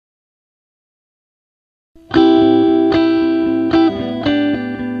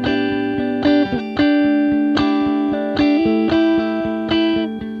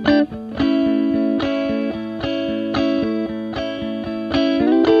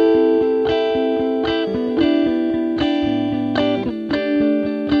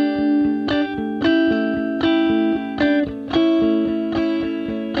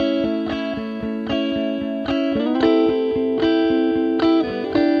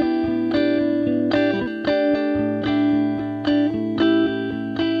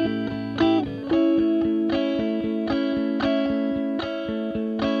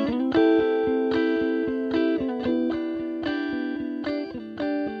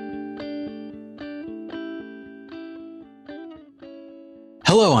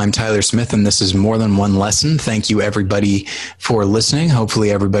Hello, I'm Tyler Smith, and this is More Than One Lesson. Thank you, everybody, for listening. Hopefully,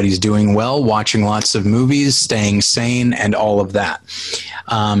 everybody's doing well, watching lots of movies, staying sane, and all of that.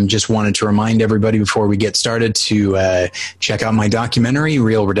 Just wanted to remind everybody before we get started to check out my documentary,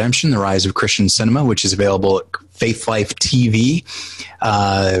 Real Redemption, The Rise of Christian Cinema, which is available at Faith Life TV.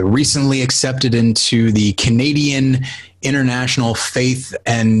 Recently accepted into the Canadian International Faith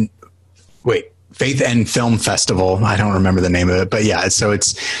and Film Festival. I don't remember the name of it, but yeah, so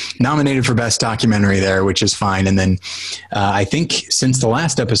it's nominated for Best Documentary there, which is fine. And then I think since the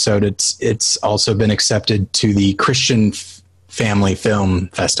last episode, it's also been accepted to the Christian Family Film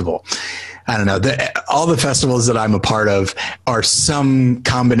Festival. I don't know. All the festivals that I'm a part of are some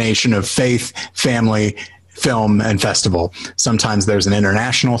combination of faith, family, film, and festival. Sometimes there's an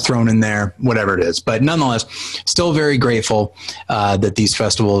international thrown in there, whatever it is. But nonetheless, still very grateful that these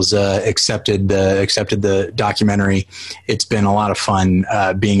festivals accepted the documentary. It's been a lot of fun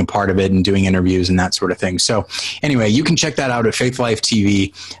being a part of it and doing interviews and that sort of thing. So anyway, you can check that out at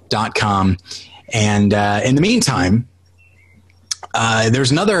faithlifetv.com. And in the meantime,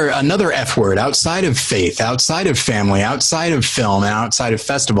 there's another F word outside of faith, outside of family, outside of film, and outside of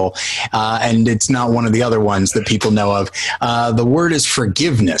festival. And it's not one of the other ones that people know of. The word is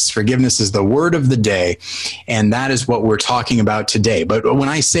forgiveness. Forgiveness is the word of the day. And that is what we're talking about today. But when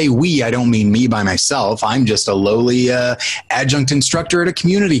I say we, I don't mean me by myself. I'm just a lowly adjunct instructor at a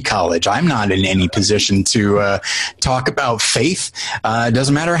community college. I'm not in any position to talk about faith. It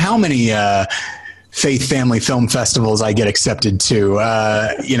doesn't matter how many faith family film festivals I get accepted to,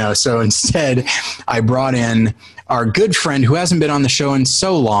 so instead I brought in our good friend who hasn't been on the show in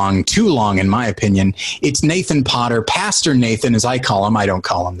so long, too long in my opinion. It's Nathan Potter, Pastor Nathan as I call him. I don't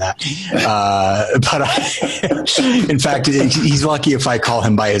call him that. In fact, he's lucky if I call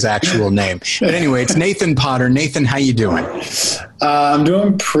him by his actual name. But anyway, it's Nathan Potter. Nathan, how you doing? I'm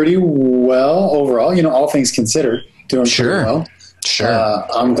doing pretty well overall, all things considered, doing pretty well. Sure.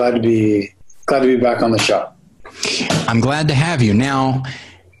 I'm glad to be back on the show. I'm glad to have you. Now,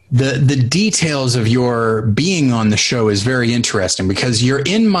 the details of your being on the show is very interesting because you're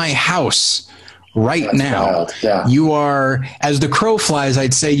in my house right That's now. Wild. Yeah. You are, as the crow flies,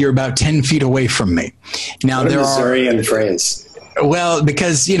 I'd say you're about 10 feet away from me. Now, what a Missourian phrase. Well,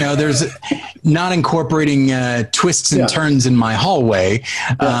 because, there's not incorporating twists and turns in my hallway.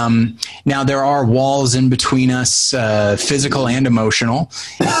 Yeah. Now, there are walls in between us, physical and emotional.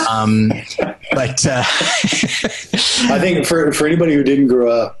 But I think for anybody who didn't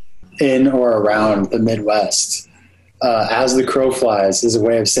grow up in or around the Midwest, as the crow flies is a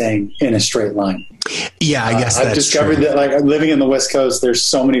way of saying in a straight line. Yeah, I guess that's I've discovered true. that, like, living in the West Coast, there's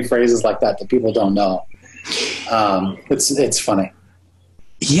so many phrases like that people don't know. It's funny.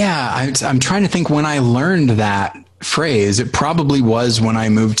 Yeah, I'm trying to think when I learned that phrase. It probably was when I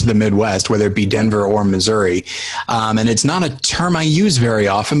moved to the Midwest, whether it be Denver or Missouri. And it's not a term I use very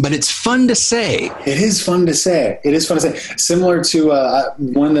often, but it's fun to say. It is fun to say. Similar to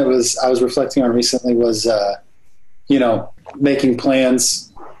one that I was reflecting on recently was, making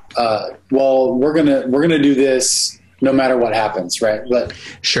plans. Well, we're gonna do this no matter what happens, right? But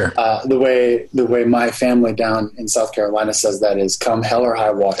sure. The way my family down in South Carolina says that is come hell or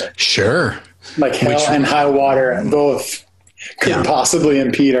high water. Sure. Like hell and high water both could possibly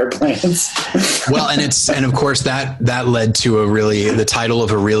impede our plans. Well, and of course that led to the title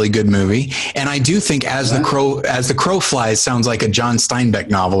of a really good movie. And I do think As the Crow Flies sounds like a John Steinbeck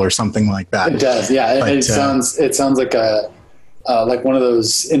novel or something like that. It does. Yeah. But, it sounds like like one of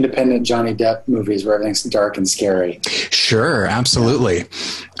those independent Johnny Depp movies where everything's dark and scary. Sure, absolutely.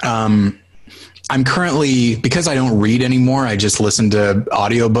 I'm currently, because I don't read anymore, I just listen to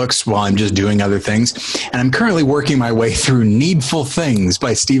audiobooks while I'm just doing other things. And I'm currently working my way through Needful Things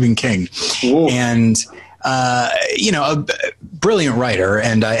by Stephen King. Ooh. And, a brilliant writer.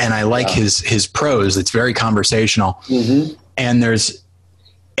 And I like his prose. It's very conversational. Mm-hmm. And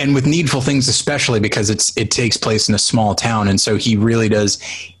and with Needful Things, especially because it takes place in a small town. And so he really does,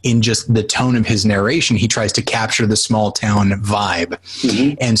 in just the tone of his narration, he tries to capture the small town vibe.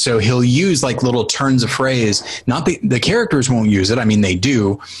 Mm-hmm. And so he'll use like little turns of phrase. Not the characters won't use it. I mean, they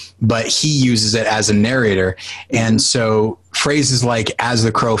do, but he uses it as a narrator. Mm-hmm. And so phrases like "as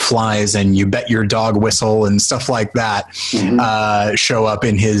the crow flies" and "you bet your dog whistle" and stuff like that mm-hmm. Show up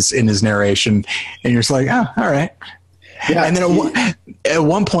in his narration, and you're just like, oh, all right. Yeah. And then at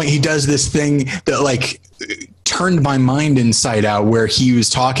one point he does this thing that like turned my mind inside out, where he was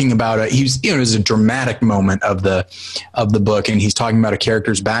talking about it was a dramatic moment of the book, and he's talking about a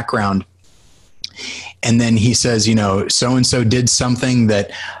character's background. And then he says, so-and-so did something that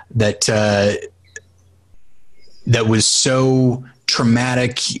was so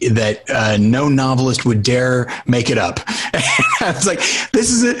traumatic that no novelist would dare make it up. I was like, this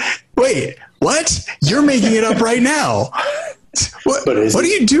is it. Wait, what? You're making it up right now. What are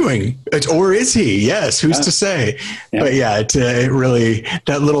you doing? Or is he? Yes. Who's to say? Yeah. But yeah, it really,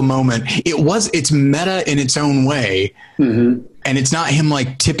 that little moment, it's meta in its own way. Mm-hmm. And it's not him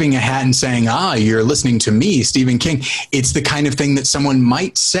like tipping a hat and saying, you're listening to me, Stephen King. It's the kind of thing that someone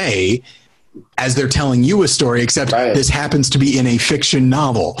might say as they're telling you a story, except this happens to be in a fiction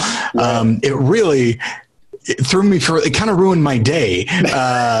novel. Right. It threw me it kind of ruined my day, and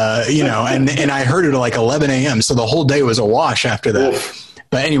I heard it at like 11 a.m. So the whole day was a wash after that. Oof.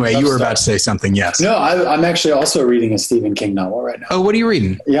 But anyway, you were about to say something. Yes. No, I'm actually also reading a Stephen King novel right now. Oh, what are you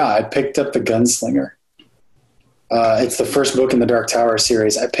reading? Yeah, I picked up The Gunslinger. It's the first book in the Dark Tower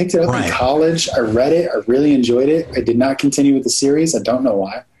series. I picked it up in college. I read it. I really enjoyed it. I did not continue with the series. I don't know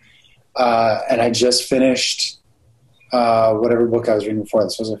why. And I just finished whatever book I was reading before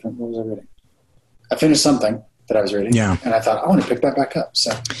this. What was I reading? I finished something that I was reading, and I thought I want to pick that back up.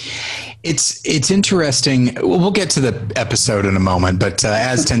 So it's interesting. We'll get to the episode in a moment, but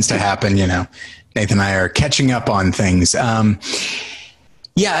as tends to happen, Nathan and I are catching up on things.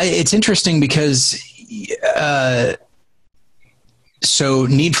 It's interesting because so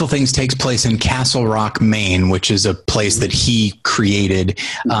Needful Things takes place in Castle Rock, Maine, which is a place that he created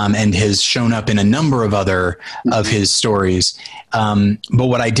and has shown up in a number of other of his stories. But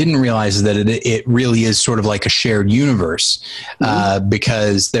what I didn't realize is that it really is sort of like a shared universe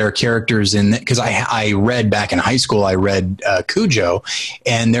because there are characters in because I read back in high school, I read Cujo,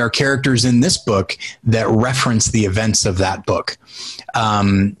 and there are characters in this book that reference the events of that book.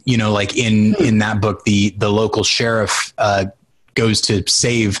 Like in that book, the local sheriff goes to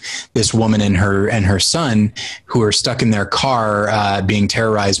save this woman and her son who are stuck in their car being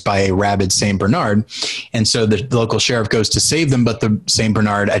terrorized by a rabid Saint Bernard. And so the local sheriff goes to save them, but the Saint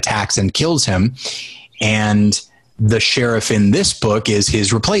Bernard attacks and kills him. And the sheriff in this book is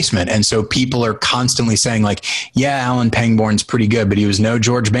his replacement. And so people are constantly saying like, yeah, Alan Pangborn's pretty good, but he was no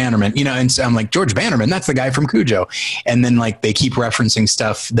George Bannerman, and so I'm like, George Bannerman, that's the guy from Cujo. And then like they keep referencing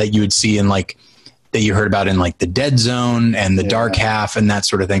stuff that you would see in like that you heard about in like the Dead Zone and the Dark Half and that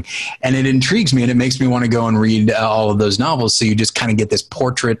sort of thing. And it intrigues me and it makes me want to go and read all of those novels. So you just kind of get this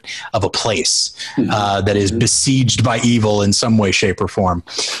portrait of a place that is besieged by evil in some way, shape or form.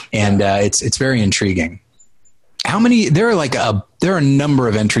 And it's very intriguing. How many, there are a number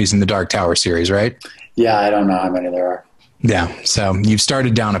of entries in the Dark Tower series, right? Yeah. I don't know how many there are. Yeah. So you've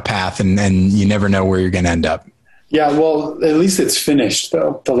started down a path and you never know where you're going to end up. Yeah, well, at least it's finished,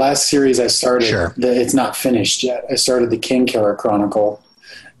 though. The last series I started, it's not finished yet. I started the King Killer Chronicle,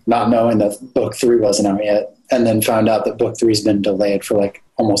 not knowing that book 3 wasn't out yet, and then found out that book 3's been delayed for like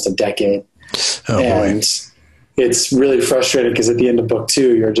almost a decade. Oh, and boy. It's really frustrating because at the end of book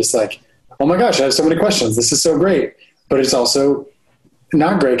 2, you're just like, oh my gosh, I have so many questions. This is so great. But it's also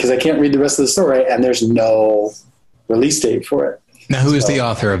not great because I can't read the rest of the story, and there's no release date for it. Now, who is the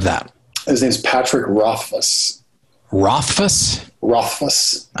author of that? His name's Patrick Rothfuss. Rothfuss.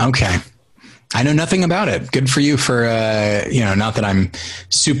 Okay. I know nothing about it. Good for you for, not that I'm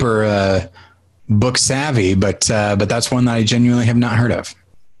super book savvy, but that's one that I genuinely have not heard of.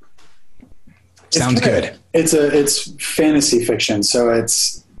 Sounds good. It's fantasy fiction. So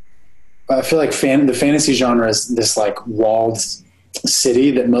I feel like the fantasy genre is this like walled city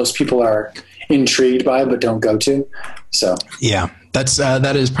that most people are intrigued by, but don't go to. So, yeah.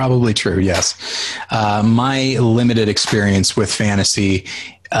 That is probably true. Yes. My limited experience with fantasy,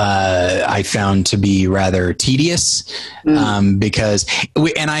 I found to be rather tedious, because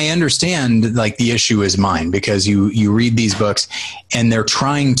and I understand like the issue is mine because you read these books and they're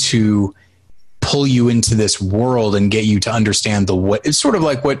trying to pull you into this world and get you to understand it's sort of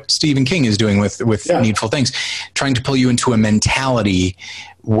like what Stephen King is doing with Needful Things, trying to pull you into a mentality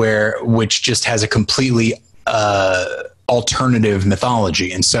which just has a completely, alternative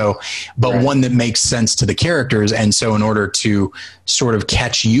mythology. And so, but one that makes sense to the characters. And so in order to sort of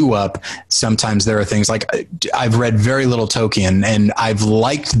catch you up, sometimes there are things like, I've read very little Tolkien and I've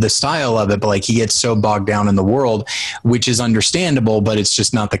liked the style of it, but like he gets so bogged down in the world, which is understandable, but it's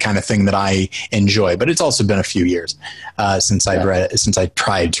just not the kind of thing that I enjoy. But it's also been a few years since I've read it, since I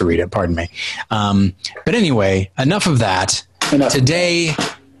tried to read it, pardon me. But anyway, enough of that. Today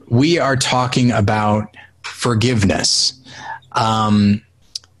we are talking about forgiveness.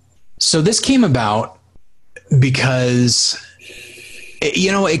 So this came about because,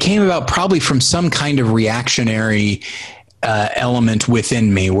 it came about probably from some kind of reactionary element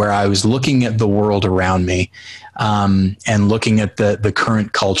within me where I was looking at the world around me and looking at the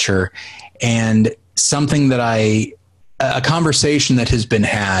current culture, and something that a conversation that has been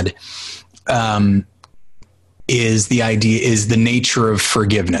had is the nature of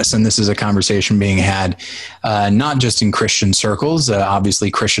forgiveness. And this is a conversation being had not just in Christian circles.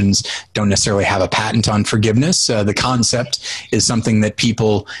 Obviously, Christians don't necessarily have a patent on forgiveness. The concept is something that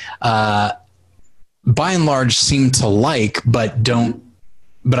people, by and large, seem to like, but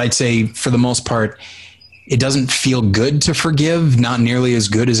I'd say for the most part, it doesn't feel good to forgive, not nearly as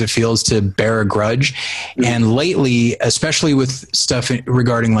good as it feels to bear a grudge. Mm-hmm. And lately, especially with stuff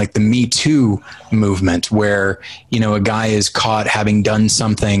regarding like the Me Too movement, where, a guy is caught having done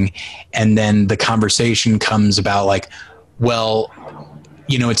something and then the conversation comes about like, well,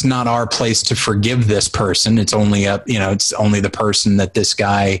 it's not our place to forgive this person. It's only it's only the person that this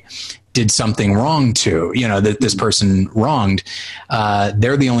guy did something wrong to, that this person wronged.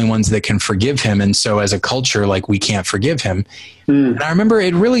 They're the only ones that can forgive him. And so as a culture, like, we can't forgive him. And I remember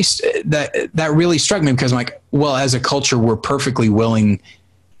it really, that really struck me, because I'm like, well, as a culture, we're perfectly willing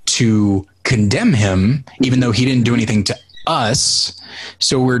to condemn him, even though he didn't do anything to us.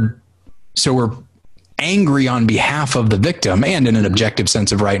 So we're angry on behalf of the victim and in an objective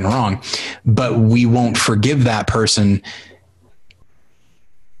sense of right and wrong, but we won't forgive that person.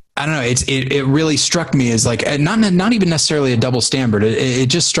 I don't know. It really struck me as like, not even necessarily a double standard. It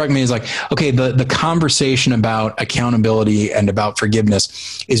just struck me as like, okay, the conversation about accountability and about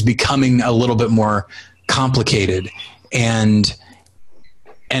forgiveness is becoming a little bit more complicated. And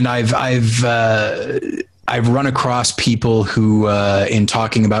I've run across people who, in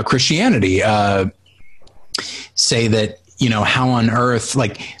talking about Christianity, say that,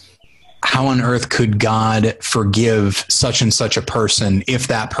 how on earth could God forgive such and such a person if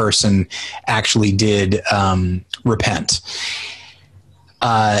that person actually did repent?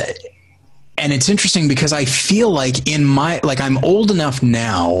 And it's interesting because I feel like I'm old enough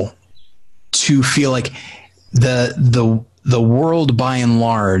now to feel like the world by and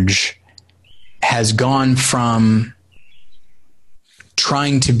large has gone from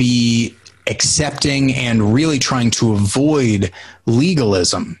trying to be accepting and really trying to avoid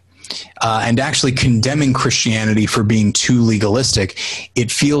legalism, and actually condemning Christianity for being too legalistic.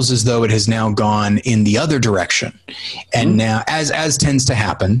 It feels as though it has now gone in the other direction. And now, as tends to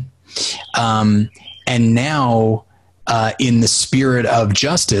happen, and now in the spirit of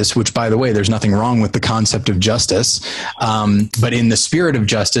justice, which, by the way, there's nothing wrong with the concept of justice, but in the spirit of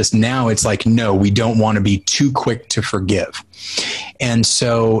justice, now it's like, no, we don't want to be too quick to forgive. And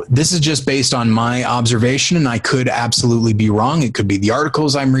so this is just based on my observation, and I could absolutely be wrong. It could be the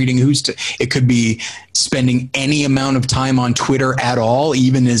articles I'm reading. It could be spending any amount of time on Twitter at all,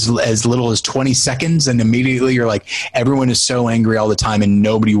 even as little as 20 seconds. And immediately you're like, everyone is so angry all the time and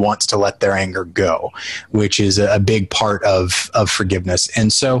nobody wants to let their anger go, which is a big part of forgiveness.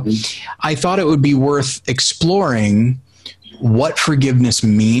 And so I thought it would be worth exploring what forgiveness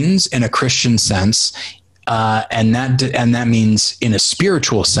means in a Christian sense. And that means in a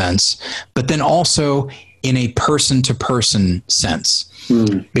spiritual sense, but then also in a person-to-person sense.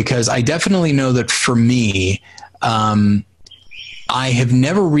 Because I definitely know that for me, I have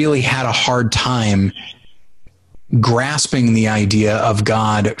never really had a hard time grasping the idea of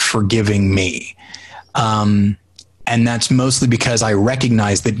God forgiving me. And that's mostly because I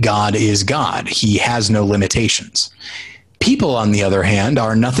recognize that God is God. He has no limitations. People, on the other hand,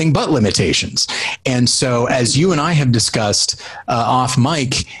 are nothing but limitations. And so, as you and I have discussed off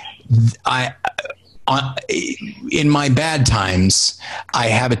mic, in my bad times, I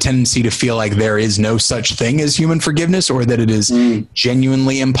have a tendency to feel like there is no such thing as human forgiveness, or that it is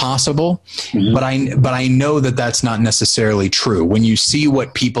genuinely impossible. But I know that that's not necessarily true. When you see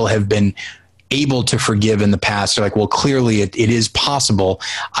what people have been able to forgive in the past, you're like, well, clearly it is possible.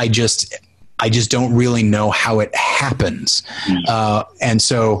 I just don't really know how it happens. And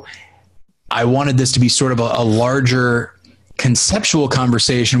so I wanted this to be sort of a larger conceptual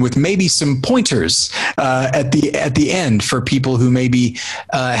conversation with maybe some pointers at the end for people who maybe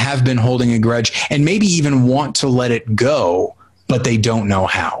have been holding a grudge and maybe even want to let it go, but they don't know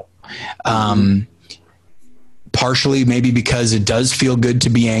how. Partially maybe because it does feel good to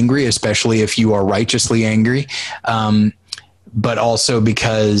be angry, especially if you are righteously angry. But also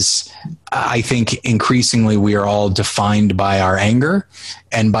because I think increasingly we are all defined by our anger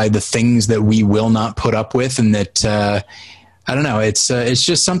and by the things that we will not put up with. And that, I don't know, it's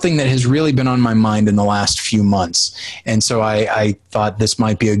just something that has really been on my mind in the last few months. And so I thought this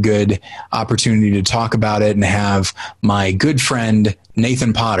might be a good opportunity to talk about it and have my good friend,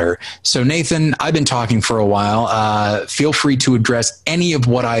 Nathan Potter. So Nathan, I've been talking for a while. Feel free to address any of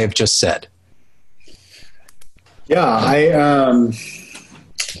what I have just said. Yeah,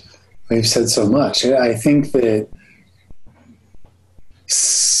 we've said so much. I think that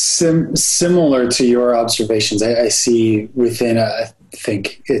similar to your observations, I see within, I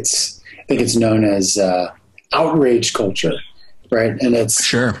think it's known as outrage culture, right? And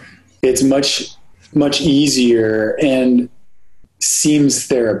it's much easier and seems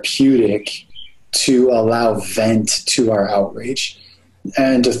therapeutic to allow vent to our outrage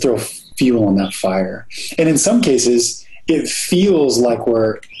and to throw fuel on that fire. And in some cases, it feels like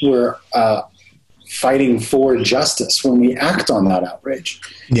we're fighting for justice when we act on that outrage.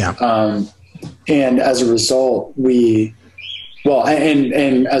 Yeah. And as a result, and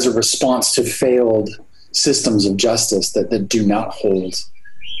as a response to failed systems of justice that do not hold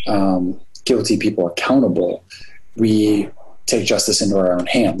guilty people accountable, we take justice into our own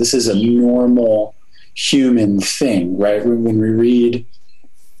hand. This is a normal human thing, right? When we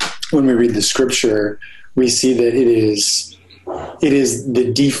read the scripture, we see that it is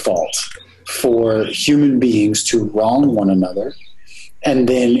the default for human beings to wrong one another, and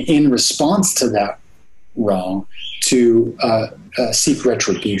then in response to that wrong, to seek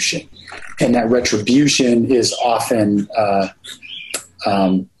retribution. And that retribution is often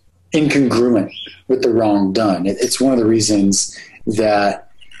incongruent with the wrong done. It's one of the reasons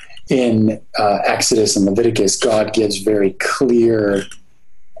that in Exodus and Leviticus, God gives very clear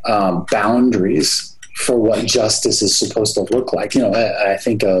boundaries for what justice is supposed to look like. I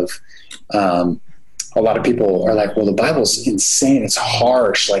think of a lot of people are like, well, the Bible's insane. It's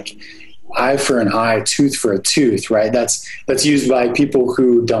harsh. Like eye for an eye, tooth for a tooth, right? That's used by people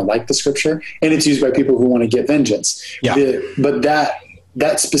who don't like the scripture, and it's used by people who want to get vengeance. Yeah. But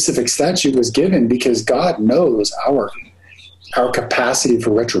that specific statute was given because God knows our capacity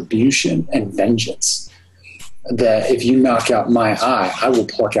for retribution and vengeance. That if you knock out my eye, I will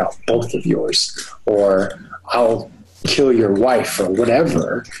pluck out both of yours, or I'll kill your wife or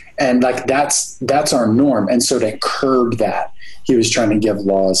whatever. And like, that's our norm. And so to curb that, he was trying to give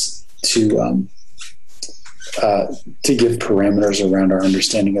laws to give parameters around our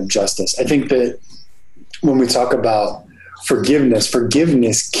understanding of justice. I think that when we talk about forgiveness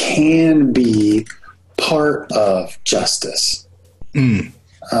can be part of justice. And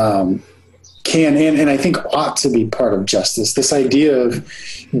I think ought to be part of justice. This idea of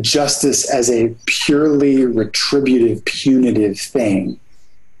justice as a purely retributive, punitive thing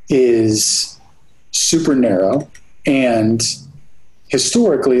is super narrow and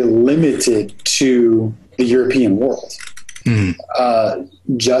historically limited to the European world.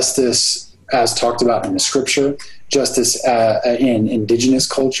 Justice, as talked about in the scripture, justice in indigenous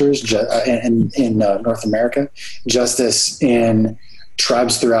cultures, in North America, justice in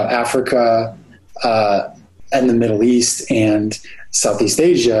tribes throughout Africa and the Middle East and Southeast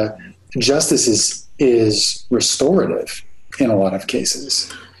Asia, justice is restorative in a lot of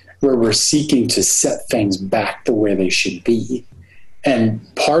cases, where we're seeking to set things back the way they should be. And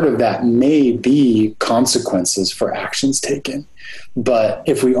part of that may be consequences for actions taken. But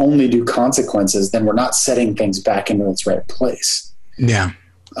if we only do consequences, then we're not setting things back into its right place. Yeah.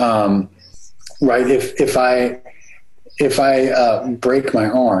 Right. If I break my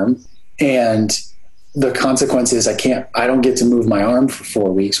arm and the consequence is I don't get to move my arm for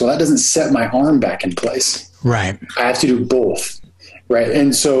 4 weeks. Well, that doesn't set my arm back in place. Right. I have to do both. Right.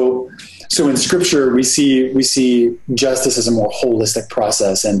 And so in scripture, we see justice as a more holistic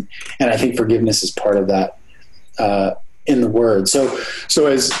process. And I think forgiveness is part of that, in the word. So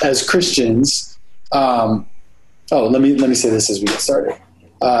as Christians, let me say this as we get started.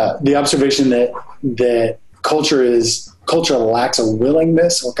 The observation that culture lacks a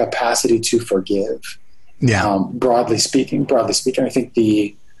willingness or capacity to forgive. Yeah. Broadly speaking, I think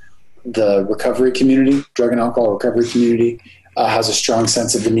the recovery community, drug and alcohol recovery community, has a strong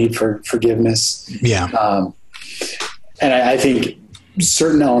sense of the need for forgiveness. Yeah. And I think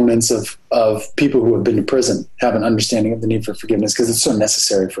certain elements of people who have been to prison have an understanding of the need for forgiveness because it's so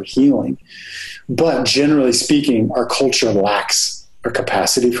necessary for healing. But generally speaking, our culture lacks our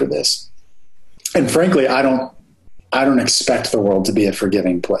capacity for this. And frankly, I don't expect the world to be a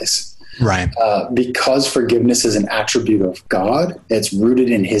forgiving place. Right. Because forgiveness is an attribute of God. It's rooted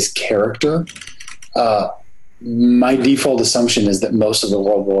in his character. My default assumption is that most of the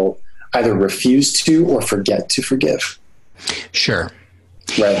world will either refuse to or forget to forgive. Sure.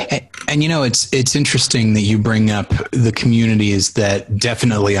 Right. And it's interesting that you bring up the communities that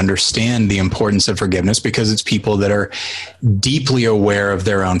definitely understand the importance of forgiveness, because it's people that are deeply aware of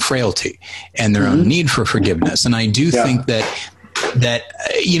their own frailty and their own need for forgiveness. And I do think that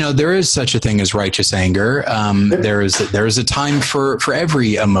there is such a thing as righteous anger. There is a time for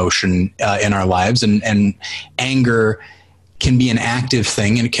every emotion in our lives, and anger can be an active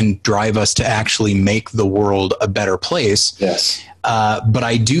thing, and it can drive us to actually make the world a better place. Yes. But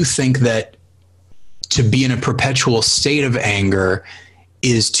I do think that to be in a perpetual state of anger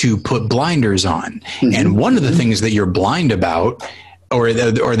is to put blinders on. And one of the things that you're blind about, or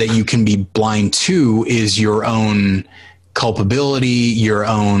that you can be blind to, is your own culpability, your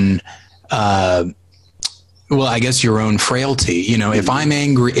own, your own frailty. If I'm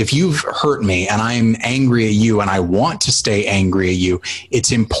angry, if you've hurt me and I'm angry at you and I want to stay angry at you,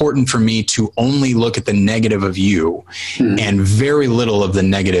 it's important for me to only look at the negative of you and very little of the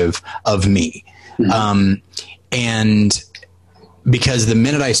negative of me. And because the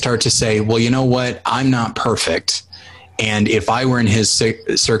minute I start to say, well, you know what, I'm not perfect, and if I were in his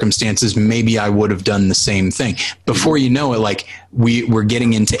circumstances, maybe I would have done the same thing. Before you know it, like we're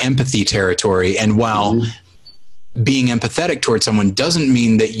getting into empathy territory. And while being empathetic towards someone doesn't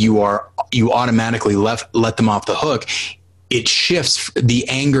mean that you automatically let them off the hook, it shifts. The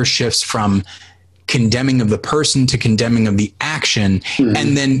anger shifts from condemning of the person to condemning of the action.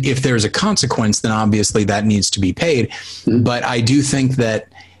 And then if there's a consequence, then obviously that needs to be paid. But I do think that,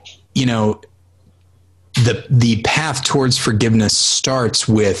 the path towards forgiveness starts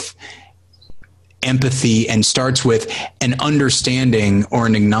with empathy and starts with an understanding or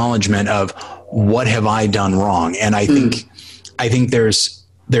an acknowledgement of what have I done wrong. And I think there's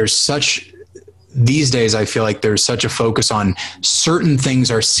such, these days, I feel like there's such a focus on certain things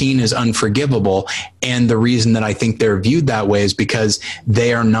are seen as unforgivable. And the reason that I think they're viewed that way is because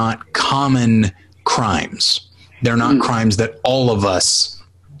they are not common crimes. They're not crimes that all of us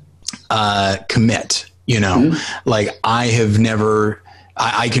commit. Like I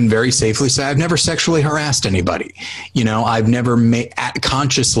can very safely say I've never sexually harassed anybody. I've never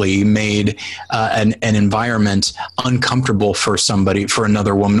consciously made an environment uncomfortable for somebody, for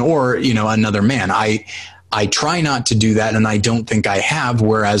another woman or, another man. I try not to do that, and I don't think I have,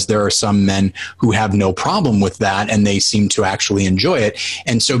 whereas there are some men who have no problem with that and they seem to actually enjoy it.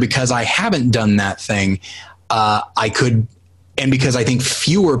 And so because I haven't done that thing, and because I think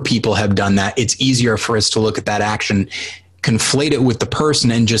fewer people have done that, it's easier for us to look at that action, conflate it with the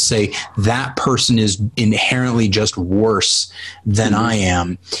person, and just say that person is inherently just worse than I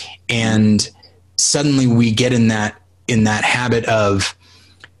am. And suddenly we get in that habit of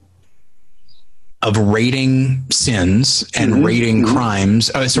rating sins and rating crimes,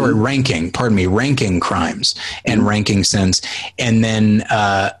 ranking crimes and ranking sins. And then,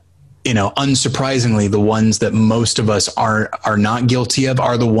 unsurprisingly, the ones that most of us are not guilty of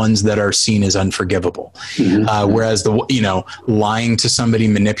are the ones that are seen as unforgivable. Whereas lying to somebody,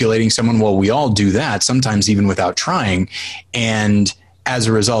 manipulating someone, well, we all do that sometimes even without trying. And as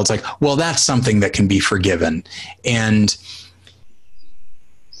a result, it's like, well, that's something that can be forgiven. And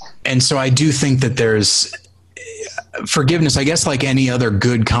so I do think that there's forgiveness, I guess, like any other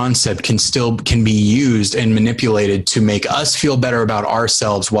good concept, can be used and manipulated to make us feel better about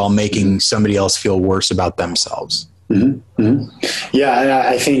ourselves while making somebody else feel worse about themselves. Yeah. And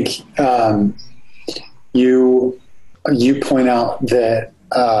I think, you point out that,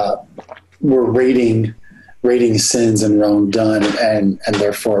 we're rating sins and wrong done and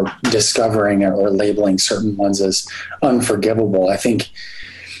therefore discovering or labeling certain ones as unforgivable. I think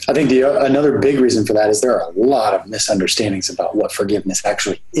another big reason for that is there are a lot of misunderstandings about what forgiveness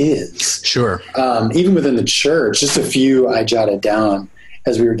actually is. Sure. Even within the church, just a few I jotted down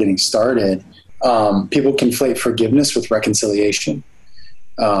as we were getting started. People conflate forgiveness with reconciliation.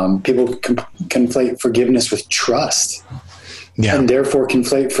 People conflate forgiveness with trust, and therefore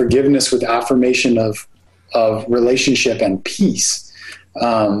conflate forgiveness with affirmation of relationship and peace.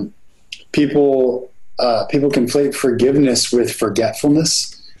 People conflate forgiveness with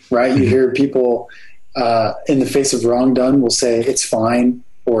forgetfulness. Right. You hear people in the face of wrong done will say it's fine,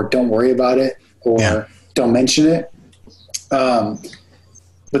 or don't worry about it, or don't mention it.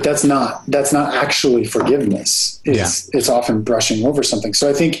 but that's not actually forgiveness. It's often brushing over something. So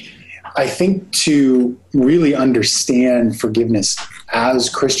I think to really understand forgiveness as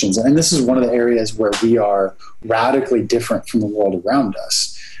Christians, and this is one of the areas where we are radically different from the world around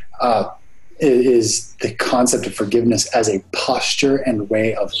us, is the concept of forgiveness as a posture and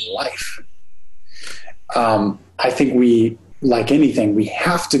way of life. I think we, like anything, we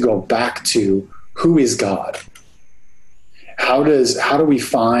have to go back to who is God. How do we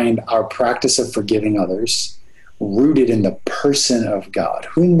find our practice of forgiving others rooted in the person of God,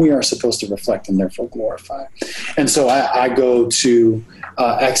 whom we are supposed to reflect and therefore glorify? And so I go to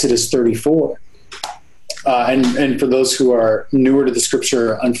Exodus 34. And for those who are newer to the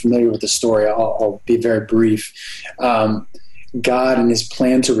scripture, unfamiliar with the story, I'll be very brief. God, in his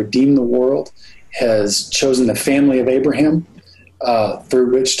plan to redeem the world, has chosen the family of Abraham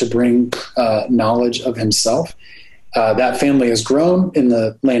through which to bring knowledge of himself. That family has grown in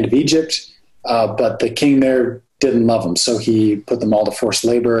the land of Egypt, but the king there didn't love them, so he put them all to forced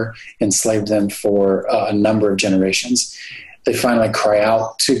labor, enslaved them for a number of generations. They finally cry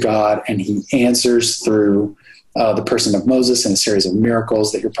out to God, and he answers through the person of Moses in a series of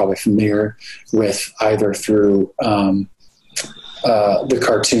miracles that you're probably familiar with, either through the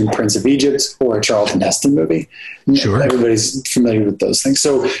cartoon Prince of Egypt or a Charlton Heston movie. Sure. Everybody's familiar with those things.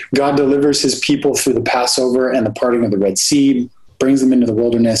 So God delivers his people through the Passover and the parting of the Red Sea, brings them into the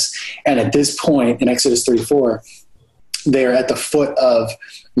wilderness. And at this point in Exodus 34, they're at the foot of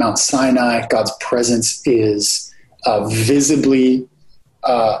Mount Sinai. God's presence is visibly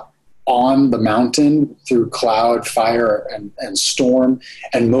on the mountain through cloud, fire, and storm.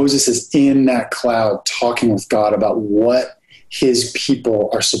 And Moses is in that cloud talking with God about what his people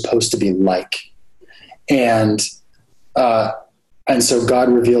are supposed to be like. And so God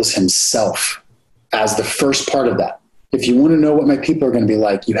reveals himself as the first part of that. If you want to know what my people are going to be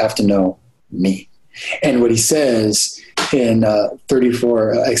like, you have to know me. And what he says in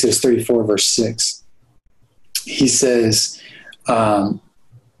Exodus 34, verse 6, he says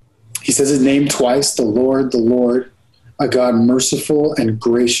his name twice, the Lord, a God merciful and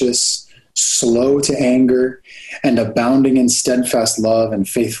gracious, slow to anger, and abounding in steadfast love and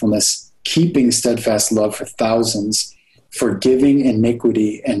faithfulness, keeping steadfast love for thousands, forgiving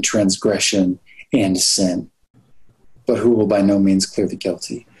iniquity and transgression and sin, but who will by no means clear the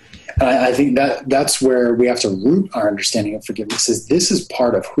guilty. And I think that's where we have to root our understanding of forgiveness. Is this is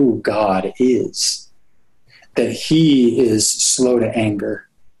part of who God is, that he is slow to anger.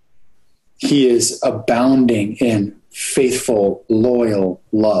 He is abounding in faithful, loyal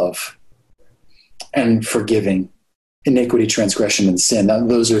love and forgiving iniquity, transgression, and sin. Now,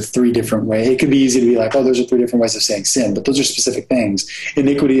 those are three different ways. It could be easy to be like, oh, those are three different ways of saying sin, but those are specific things.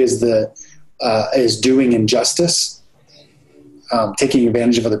 Iniquity is is doing injustice, taking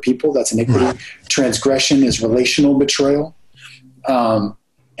advantage of other people. That's iniquity. Right. Transgression is relational betrayal.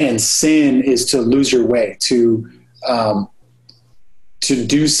 And sin is to lose your way, to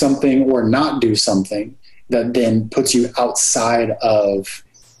do something or not do something that then puts you outside of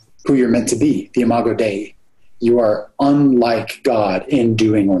who you're meant to be, the imago Dei. You are unlike God in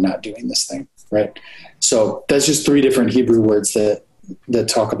doing or not doing this thing, right? So that's just three different Hebrew words that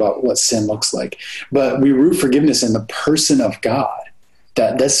talk about what sin looks like. But we root forgiveness in the person of God,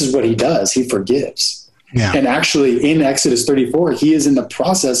 that this is what he does. He forgives. Yeah. And actually in Exodus 34, he is in the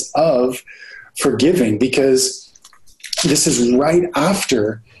process of forgiving, because this is right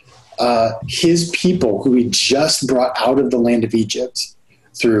after his people, who he just brought out of the land of Egypt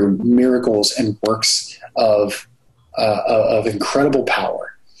through miracles and works of incredible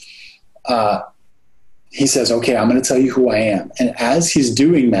power. He says, okay, I'm going to tell you who I am. And as he's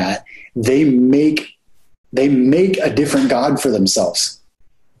doing that, they make a different God for themselves.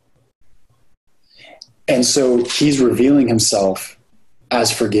 And so he's revealing himself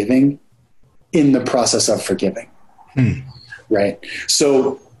as forgiving in the process of forgiving. Right?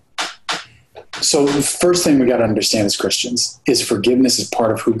 So the first thing we got to understand as Christians is forgiveness is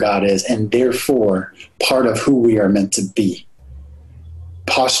part of who God is, and therefore part of who we are meant to be,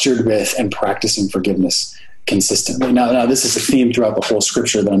 postured with and practicing forgiveness consistently. Now this is a theme throughout the whole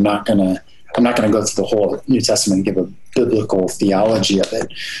scripture that I'm not going to go through the whole New Testament and give a biblical theology of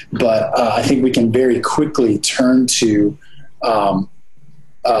it. But I think we can very quickly turn to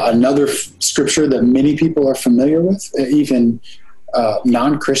another scripture that many people are familiar with. Even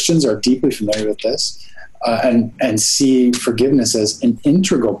non-Christians are deeply familiar with this, and see forgiveness as an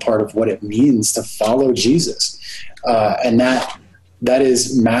integral part of what it means to follow Jesus. And that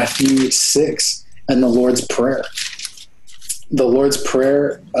is Matthew 6 and the Lord's Prayer. The Lord's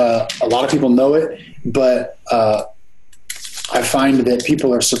Prayer, a lot of people know it, but I find that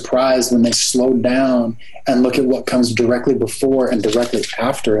people are surprised when they slow down and look at what comes directly before and directly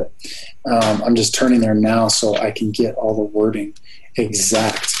after it. I'm just turning there now so I can get all the wording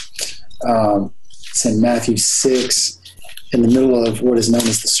exact. It's in Matthew 6, in the middle of what is known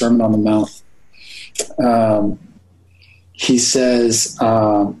as the Sermon on the Mount. He says,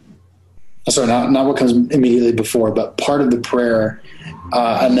 not what comes immediately before, but part of the prayer,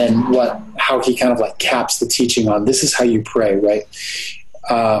 and then how he kind of like caps the teaching on this is how you pray, right?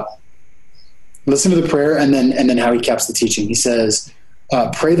 Listen to the prayer and then how he caps the teaching. He says,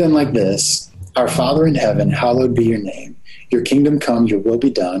 pray then like this: Our Father in heaven, hallowed be your name. Your kingdom come, your will be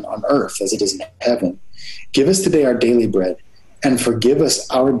done on earth as it is in heaven. Give us today our daily bread, and forgive us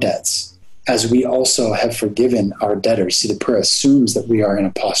our debts as we also have forgiven our debtors. See, the prayer assumes that we are in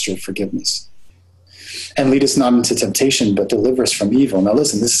a posture of forgiveness. And lead us not into temptation, but deliver us from evil. Now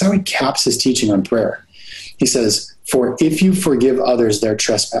listen, this is how he caps his teaching on prayer. He says, for if you forgive others their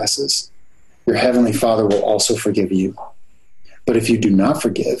trespasses, your heavenly Father will also forgive you. But if you do not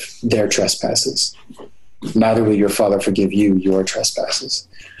forgive their trespasses, neither will your Father forgive you your trespasses.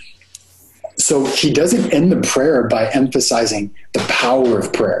 So he doesn't end the prayer by emphasizing the power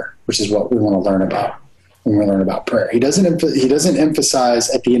of prayer, which is what we want to learn about when we learn about prayer. He doesn't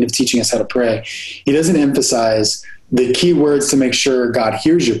emphasize at the end of teaching us how to pray. He doesn't emphasize the key words to make sure God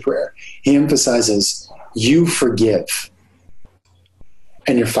hears your prayer. He emphasizes you forgive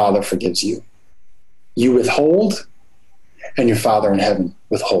and your Father forgives you. You withhold and your Father in heaven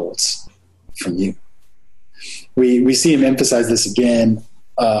withholds from you. We see him emphasize this again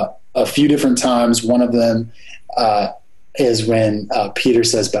a few different times. One of them is when Peter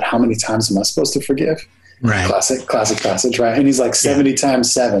says, but how many times am I supposed to forgive? Right. Classic passage, right? And he's like 70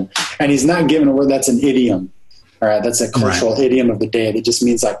 times 7. And he's not giving a word. That's an idiom. All right. That's a cultural idiom of the day. It just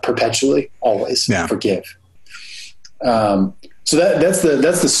means like perpetually, always forgive. So that's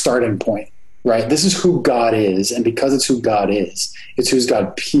the starting point, right? This is who God is. And because it's who God is, it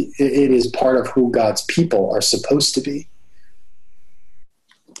is part of who God's people are supposed to be.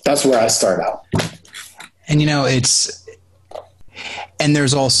 That's where I start out. And, and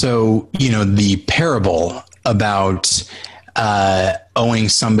there's also, the parable about owing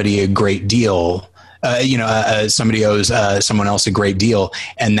somebody a great deal. Somebody owes someone else a great deal,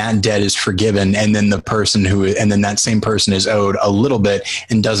 and that debt is forgiven. And then that same person is owed a little bit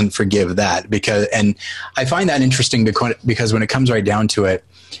and doesn't forgive that and I find that interesting because when it comes right down to it,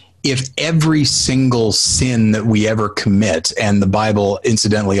 if every single sin that we ever commit, and the Bible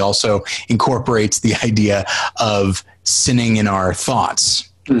incidentally also incorporates the idea of sinning in our thoughts,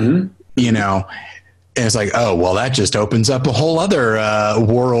 and it's like, oh, well, that just opens up a whole other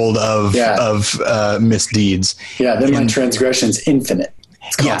world of misdeeds. Yeah. Then my transgression's infinite.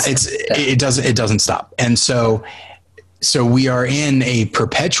 It doesn't stop. And so we are in a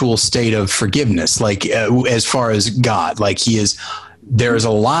perpetual state of forgiveness, like as far as God, like there's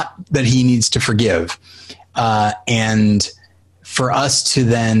a lot that he needs to forgive. And for us to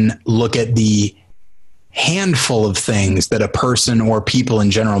then look at the handful of things that a person or people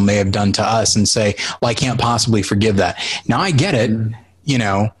in general may have done to us and say, well, I can't possibly forgive that. Now I get it.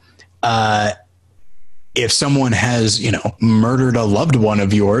 If someone has, murdered a loved one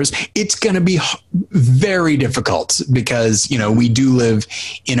of yours, it's going to be very difficult because, we do live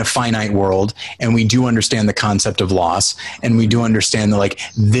in a finite world, and we do understand the concept of loss, and we do understand that like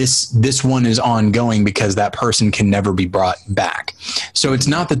this one is ongoing because that person can never be brought back. So it's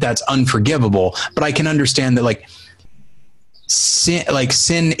not that that's unforgivable, but I can understand that like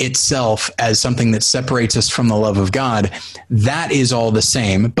sin itself as something that separates us from the love of God, that is all the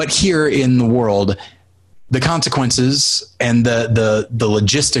same. But here in the world, the consequences and the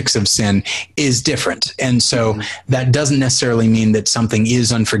logistics of sin is different. And so that doesn't necessarily mean that something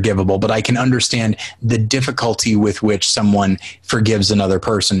is unforgivable, but I can understand the difficulty with which someone forgives another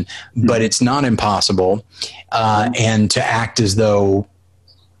person, but it's not impossible. And to act as though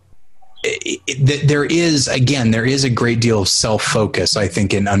there is a great deal of self-focus, I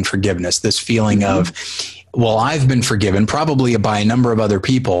think, in unforgiveness, this feeling of, well, I've been forgiven probably by a number of other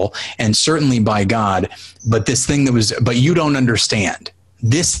people and certainly by God, but but you don't understand.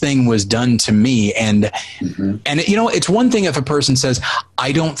 This thing was done to me. And it's one thing if a person says,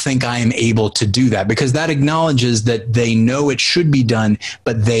 I don't think I am able to do that, because that acknowledges that they know it should be done,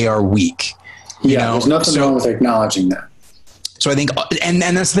 but they are weak. There's nothing wrong with acknowledging that. So I think, and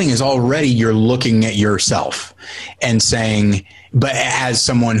that's the thing is already you're looking at yourself and saying, but as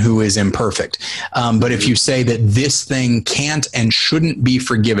someone who is imperfect. But if you say that this thing can't and shouldn't be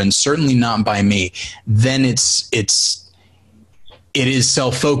forgiven, certainly not by me, then it's it is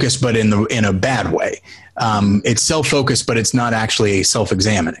self-focused, but in a bad way. It's self-focused, but it's not actually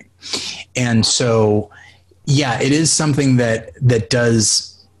self-examining. And so, yeah, it is something that does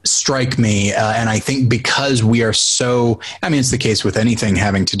strike me. And I think because we are so, I mean, it's the case with anything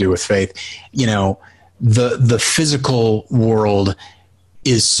having to do with faith, you know, the physical world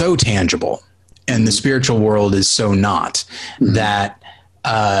is so tangible and the spiritual world is so not, that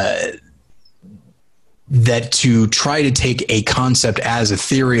to try to take a concept as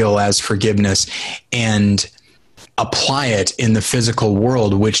ethereal as forgiveness and apply it in the physical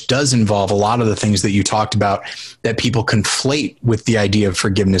world, which does involve a lot of the things that you talked about that people conflate with the idea of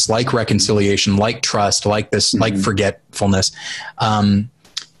forgiveness, like reconciliation, like trust, like this, like forgetfulness.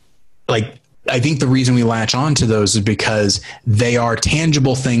 Like, I think the reason we latch on to those is because they are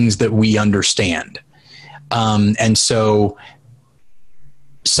tangible things that we understand. And so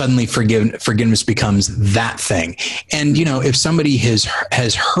suddenly forgiveness becomes that thing. And, you know, if somebody has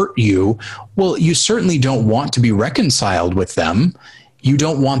hurt you, well, you certainly don't want to be reconciled with them. You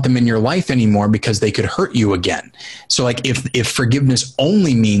don't want them in your life anymore because they could hurt you again. So like if forgiveness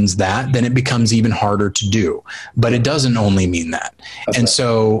only means that, then it becomes even harder to do, but it doesn't only mean that. That's and right.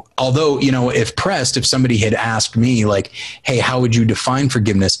 So although, you know, if somebody had asked me like, hey, how would you define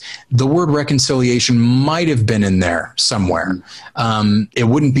forgiveness? The word reconciliation might have been in there somewhere. It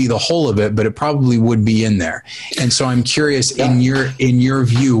wouldn't be the whole of it, but it probably would be in there. And so I'm curious, in your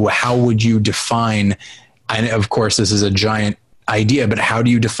view, how would you define, and of course this is a giant idea, but how do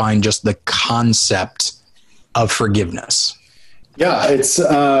you define just the concept of forgiveness? Yeah, it's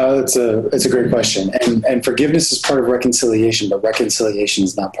a great question. And forgiveness is part of reconciliation, but reconciliation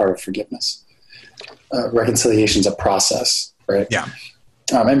is not part of forgiveness. Reconciliation is a process, right? Yeah.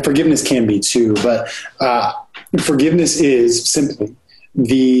 And forgiveness can be too, but forgiveness is simply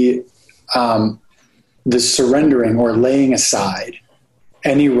the surrendering or laying aside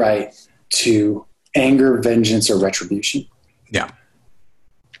any right to anger, vengeance, or retribution. Yeah.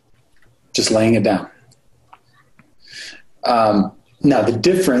 Just laying it down. Now, the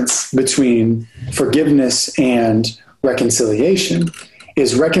difference between forgiveness and reconciliation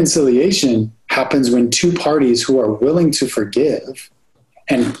is reconciliation happens when two parties who are willing to forgive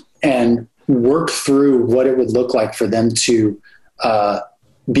and work through what it would look like for them to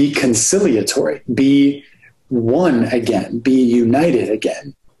be conciliatory, be one again, be united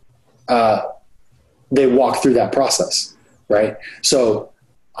again. They walk through that process. Right. So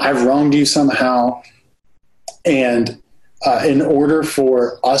I've wronged you somehow. And in order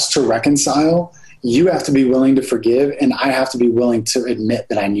for us to reconcile, you have to be willing to forgive. And I have to be willing to admit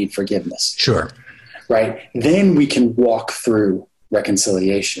that I need forgiveness. Sure. Right. Then we can walk through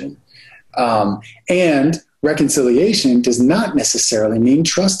reconciliation. And reconciliation does not necessarily mean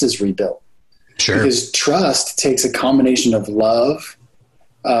trust is rebuilt. Sure. Because trust takes a combination of love,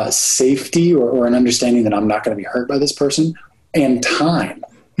 safety, or an understanding that I'm not going to be hurt by this person, and time.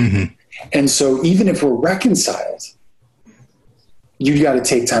 Mm-hmm. And so even if we're reconciled, you got to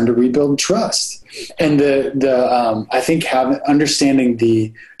take time to rebuild trust. And I think understanding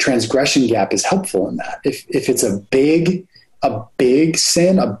the transgression gap is helpful in that. If it's a big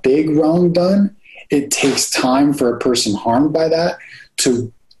sin, a big wrong done, it takes time for a person harmed by that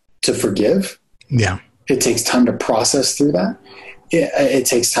to forgive. Yeah. It takes time to process through that. It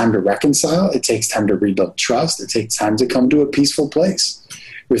takes time to reconcile. It takes time to rebuild trust. It takes time to come to a peaceful place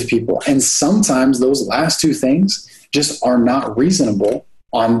with people. And sometimes those last two things just are not reasonable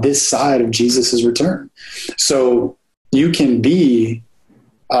on this side of Jesus's return. So you can be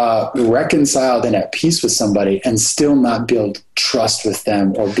reconciled and at peace with somebody and still not build trust with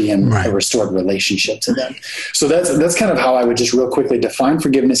them or be in a restored relationship to them. So that's kind of how I would just real quickly define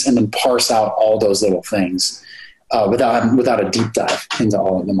forgiveness and then parse out all those little things. Without a deep dive into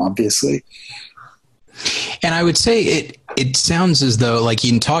all of them, obviously. And I would say it sounds as though, like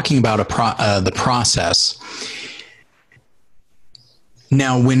in talking about the process.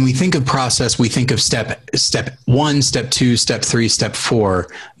 Now, when we think of process, we think of step 1, step 2, step 3, step 4.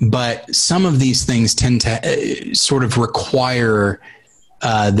 But some of these things tend to sort of require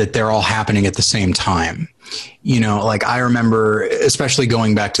that they're all happening at the same time. You know, like I remember, especially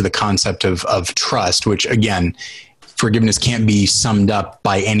going back to the concept of trust, which again, forgiveness can't be summed up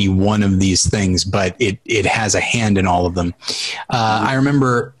by any one of these things, but it has a hand in all of them. I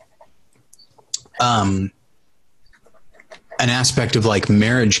remember an aspect of like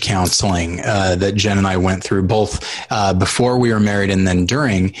marriage counseling that Jen and I went through, both before we were married and then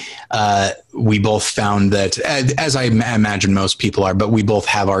during. We both found that, as I imagine most people are, but we both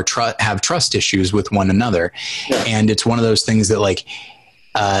have have trust issues with one another. Yeah. And it's one of those things that, like,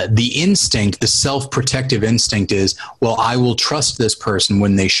 the self-protective instinct is, well, I will trust this person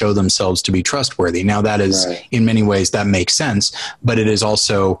when they show themselves to be trustworthy. Now that is, in many ways, that makes sense, but it is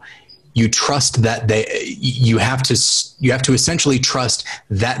also, you trust that you have to essentially trust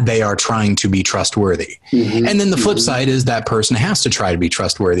that they are trying to be trustworthy. Mm-hmm. And then the flip side is that person has to try to be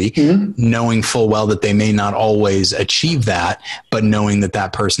trustworthy, knowing full well that they may not always achieve that, but knowing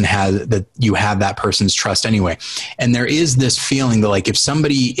that person that you have that person's trust anyway. And there is this feeling that, like, if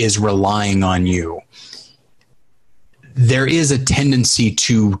somebody is relying on you, there is a tendency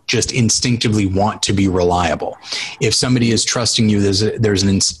to just instinctively want to be reliable. If somebody is trusting you, there's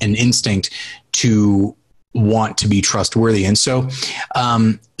an instinct to want to be trustworthy. And so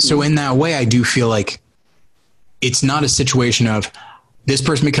in that way, I do feel like it's not a situation of this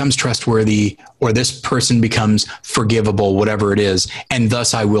person becomes trustworthy or this person becomes forgivable, whatever it is, and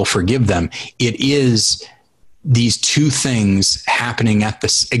thus I will forgive them. It is these two things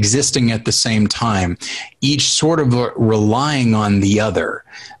existing at the same time, each sort of relying on the other.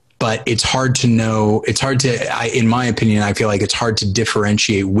 But it's hard to know. It's hard to, in my opinion, I feel like it's hard to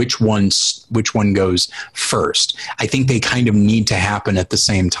differentiate which one goes first. I think they kind of need to happen at the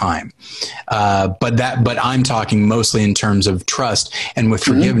same time. But I'm talking mostly in terms of trust, and with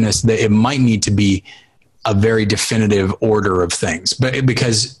forgiveness, that it might need to be a very definitive order of things, but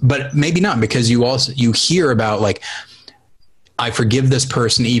maybe not, because you hear about, like, I forgive this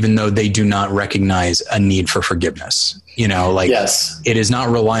person even though they do not recognize a need for forgiveness. Yes. It is not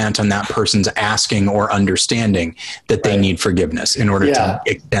reliant on that person's asking or understanding that they need forgiveness in order to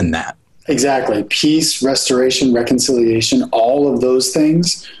extend that. Exactly. Peace, restoration, reconciliation, all of those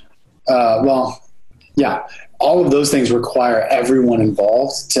things. All of those things require everyone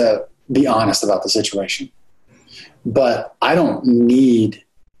involved to be honest about the situation. But I don't need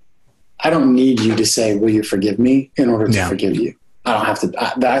you to say, will you forgive me, in order to forgive you. I don't have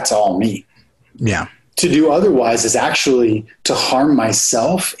to, that's all me. Yeah. To do otherwise is actually to harm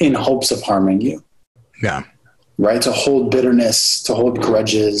myself in hopes of harming you. Yeah. Right. To hold bitterness, to hold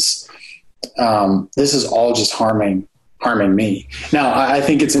grudges. This is all just harming me. Now, I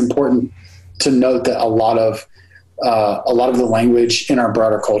think it's important to note that a lot of the language in our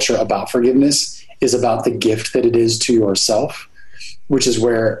broader culture about forgiveness is about the gift that it is to yourself, which is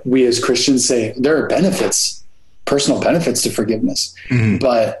where we as Christians say there are benefits, personal benefits to forgiveness,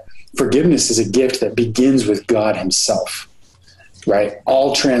 but forgiveness is a gift that begins with God himself, right?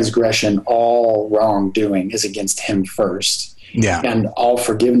 All transgression, all wrongdoing is against him first. Yeah. And all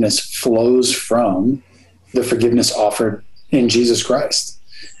forgiveness flows from the forgiveness offered in Jesus Christ,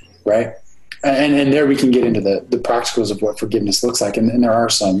 right? And there we can get into the practicals of what forgiveness looks like. And there are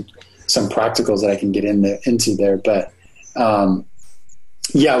some practicals that I can get into there. But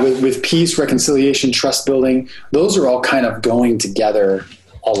with peace, reconciliation, trust building, those are all kind of going together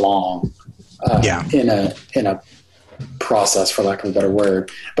along in a process, for lack of a better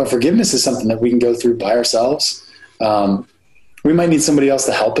word. But forgiveness is something that we can go through by ourselves. We might need somebody else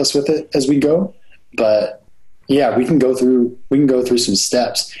to help us with it as we go. But we can go through some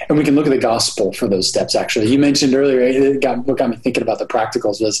steps, and we can look at the gospel for those steps. Actually, you mentioned earlier, what got me thinking about the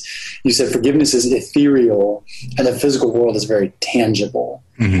practicals was, you said forgiveness is ethereal and the physical world is very tangible.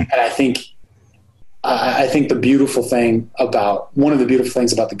 And I think one of the beautiful things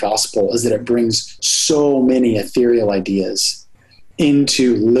about the gospel is that it brings so many ethereal ideas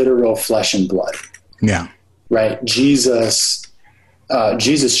into literal flesh and blood. Yeah. Right. Jesus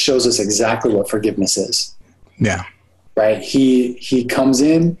shows us exactly what forgiveness is. Yeah. Right. He comes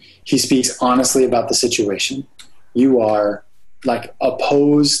in, he speaks honestly about the situation. You are like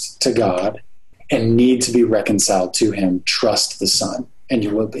opposed to God and need to be reconciled to him. Trust the Son and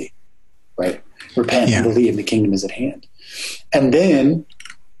you will be. Right. Repent and believe, the kingdom is at hand. And then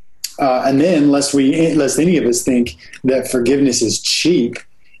lest any of us think that forgiveness is cheap,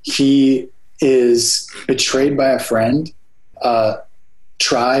 he is betrayed by a friend,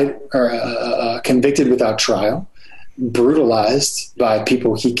 tried or convicted without trial, brutalized by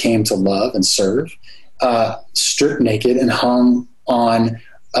people he came to love and serve, stripped naked and hung on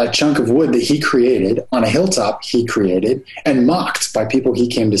a chunk of wood that he created on a hilltop he created, and mocked by people he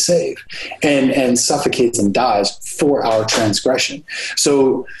came to save, and suffocates and dies for our transgression.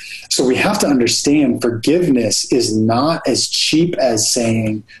 So we have to understand forgiveness is not as cheap as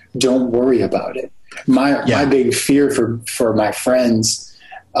saying, don't worry about it. My big fear for my friends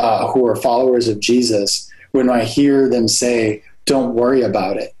who are followers of Jesus, when I hear them say, don't worry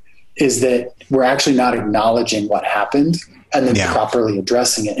about it, is that we're actually not acknowledging what happened and then properly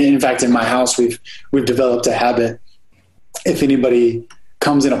addressing it. And in fact, in my house, we've developed a habit. If anybody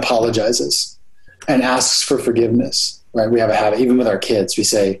comes and apologizes and asks for forgiveness, right? We have a habit, even with our kids, we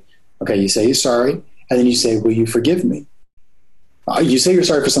say, okay, you say you're sorry, and then you say, will you forgive me? You say you're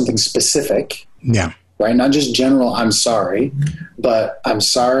sorry for something specific. Yeah. Right? Not just general, I'm sorry, but I'm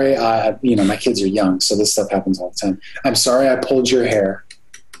sorry. My kids are young, so this stuff happens all the time. I'm sorry I pulled your hair.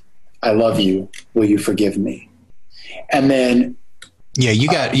 I love you. Will you forgive me? And then, yeah, you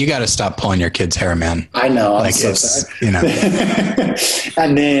got to stop pulling your kids' hair, man. I know. I'm so sorry.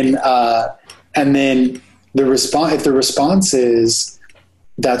 And then the response, if the response is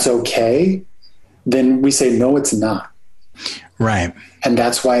that's okay, then we say, no, it's not. Right. And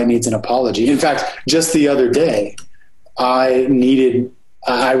that's why it needs an apology. In fact, just the other day, I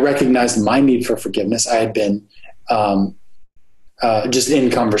recognized my need for forgiveness. I had been just in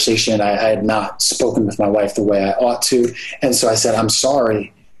conversation. I had not spoken with my wife the way I ought to. And so I said, I'm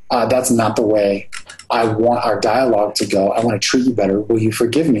sorry. That's not the way I want our dialogue to go. I want to treat you better. Will you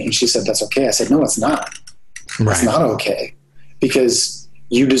forgive me? And she said, that's okay. I said, no, it's not. Right. It's not okay, because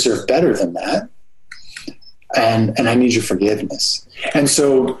you deserve better than that. And I need your forgiveness. And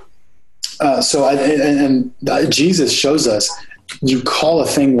so Jesus shows us, you call a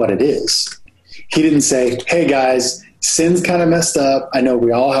thing what it is. He didn't say, hey guys, sin's kind of messed up. I know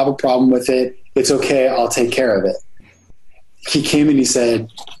we all have a problem with it. It's okay. I'll take care of it. He came and he said,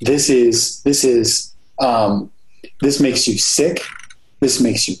 this makes you sick. This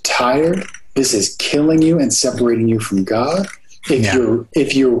makes you tired. This is killing you and separating you from God.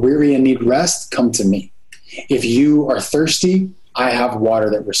 If you're weary and need rest, come to me. If you are thirsty, I have water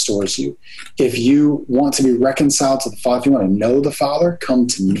that restores you. If you want to be reconciled to the Father, if you want to know the Father, come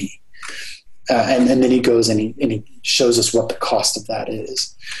to me. And then he goes and he shows us what the cost of that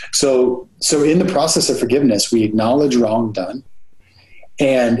is. So in the process of forgiveness, we acknowledge wrong done.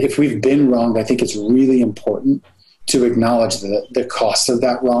 And if we've been wronged, I think it's really important to acknowledge the cost of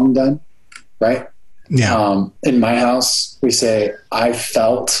that wrong done, right? Yeah. In my house, we say, I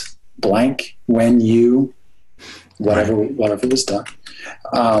felt blank when you... whatever was done.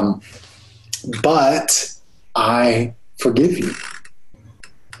 But I forgive you.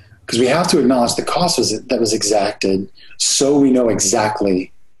 Because we have to acknowledge the cost that was exacted, so we know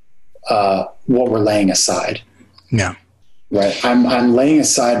exactly what we're laying aside. Yeah. Right. I'm laying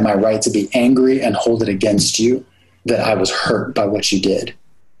aside my right to be angry and hold it against you that I was hurt by what you did.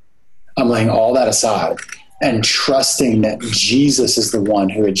 I'm laying all that aside and trusting that Jesus is the one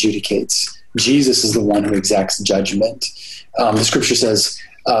who adjudicates. Jesus is the one who exacts judgment. The scripture says,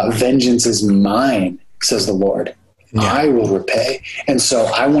 vengeance is mine, says the Lord. Yeah. I will repay. And so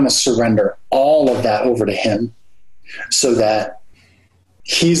I want to surrender all of that over to him so that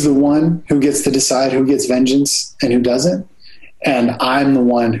he's the one who gets to decide who gets vengeance and who doesn't. And I'm the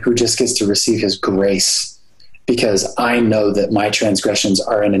one who just gets to receive his grace because I know that my transgressions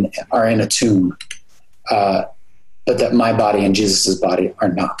are in a tomb, but that my body and Jesus's body are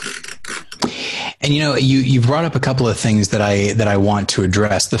not. And you brought up a couple of things that I want to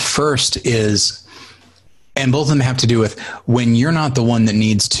address. The first is, and both of them have to do with when you're not the one that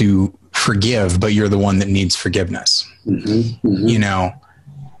needs to forgive, but you're the one that needs forgiveness. Mm-hmm, mm-hmm.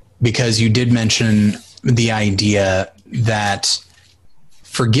 Because you did mention the idea that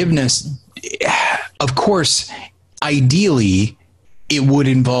forgiveness, of course, ideally it would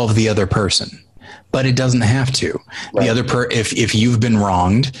involve the other person, but it doesn't have to. Right. The other if you've been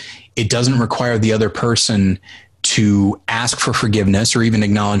wronged, it doesn't require the other person to ask for forgiveness or even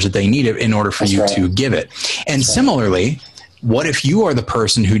acknowledge that they need it in order for you to give it. And similarly, what if you are the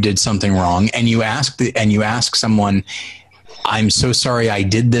person who did something wrong and you ask someone, I'm so sorry I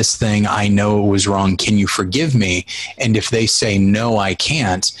did this thing. I know it was wrong. Can you forgive me? And if they say, no, I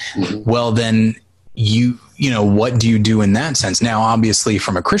can't, mm-hmm. well, then what do you do in that sense? Now, obviously,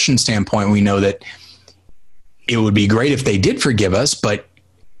 from a Christian standpoint, we know that it would be great if they did forgive us, but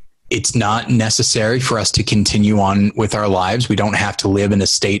it's not necessary for us to continue on with our lives. We don't have to live in a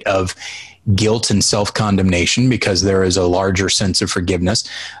state of guilt and self-condemnation because there is a larger sense of forgiveness.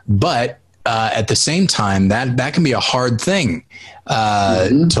 But at the same time, that can be a hard thing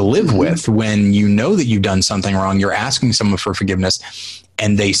mm-hmm. to live mm-hmm. with when you know that you've done something wrong. You're asking someone for forgiveness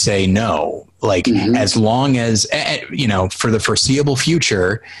and they say no. Like mm-hmm. as long as, for the foreseeable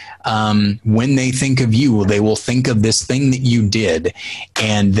future, when they think of you, they will think of this thing that you did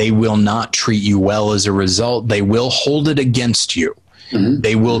and they will not treat you well as a result. They will hold it against you. Mm-hmm.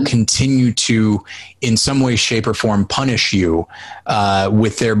 They will mm-hmm. continue to, in some way, shape, or form, punish you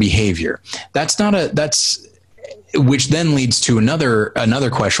with their behavior. Which then leads to another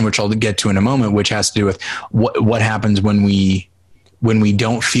question, which I'll get to in a moment, which has to do with what happens when we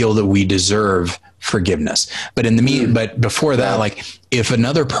don't feel that we deserve forgiveness. But but before that, like if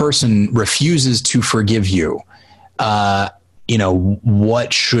another person refuses to forgive you,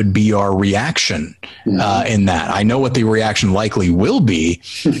 what should be our reaction in that? I know what the reaction likely will be,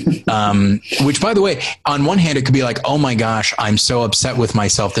 which, by the way, on one hand, it could be like, oh my gosh, I'm so upset with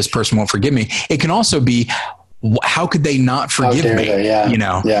myself. This person won't forgive me. It can also be, how could they not forgive me?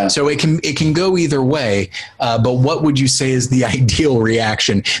 Yeah. So it can go either way. But what would you say is the ideal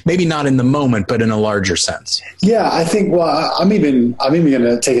reaction? Maybe not in the moment, but in a larger sense. Yeah, I think, I'm even going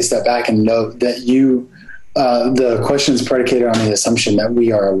to take a step back and note that the question is predicated on the assumption that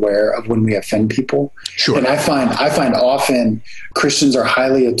we are aware of when we offend people. Sure. And I find often Christians are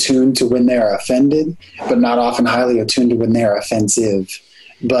highly attuned to when they are offended, but not often highly attuned to when they are offensive.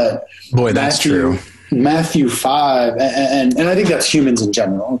 But boy, that's true. Matthew 5, and I think that's humans in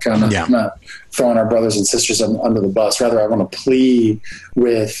general. Okay, I'm not throwing our brothers and sisters under the bus. Rather, I want to plead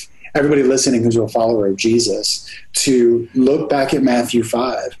with everybody listening who's a follower of Jesus to look back at Matthew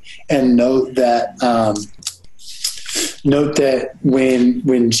 5 and note that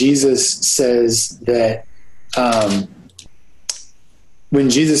when Jesus says that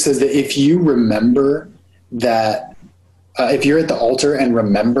if you remember that if you're at the altar and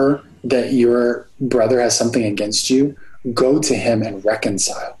remember that your brother has something against you, go to him and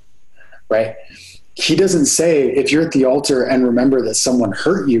reconcile, right? He doesn't say, if you're at the altar and remember that someone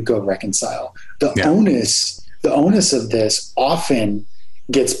hurt you, go reconcile. The onus of this often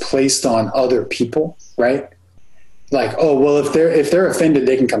gets placed on other people, right? Like, oh, well, if they're offended,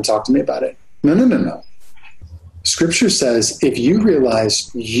 they can come talk to me about it. No. Scripture says, if you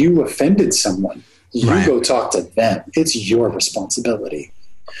realize you offended someone, you go talk to them. It's your responsibility.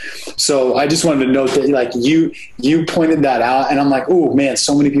 So I just wanted to note that, like, you pointed that out, and I'm like, oh man,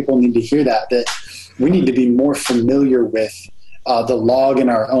 so many people need to hear that we need to be more familiar with the log in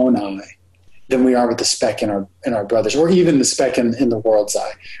our own eye than we are with the speck in our brothers, or even the speck in the world's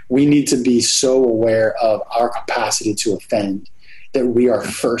eye. We need to be so aware of our capacity to offend that we are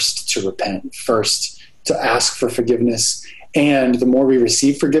first to repent, first to ask for forgiveness. And the more we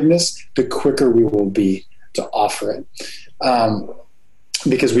receive forgiveness, the quicker we will be to offer it.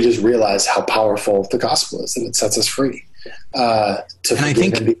 Because we just realize how powerful the gospel is, that it sets us free to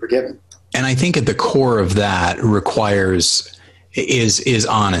forgive and be forgiven. And I think at the core of that is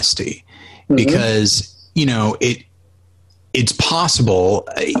honesty, because, it's possible,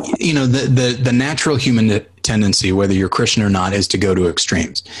 the natural human tendency, whether you're Christian or not, is to go to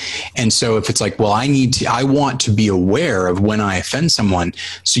extremes. And so if it's like, well, I want to be aware of when I offend someone.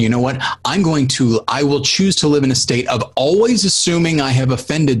 So you know what? I will choose to live in a state of always assuming I have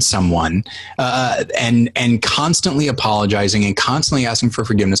offended someone, and constantly apologizing and constantly asking for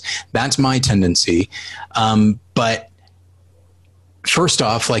forgiveness. That's my tendency. But first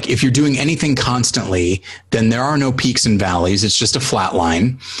off, like, if you're doing anything constantly, then there are no peaks and valleys. It's just a flat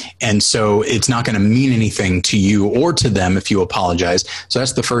line. And so it's not going to mean anything to you or to them if you apologize. So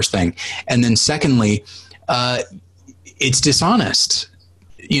that's the first thing. And then secondly, it's dishonest.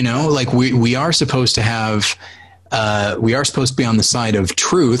 Like we are supposed to have, we are supposed to be on the side of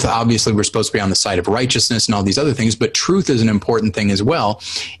truth. Obviously, we're supposed to be on the side of righteousness and all these other things, but truth is an important thing as well.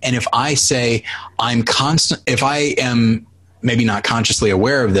 And if I say if I am maybe not consciously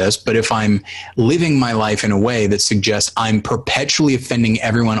aware of this, but if I'm living my life in a way that suggests I'm perpetually offending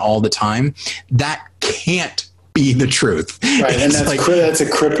everyone all the time, that can't be the truth. Right. And that's a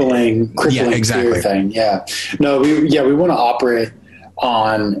crippling fear thing. Yeah. No, we want to operate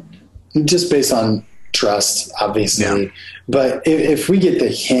on just based on trust, obviously. Yeah. But if we get the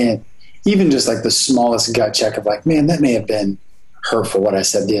hint, even just like the smallest gut check of like, man, that may have been hurtful, what I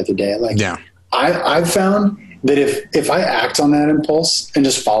said the other day. Like, I've found that if I act on that impulse and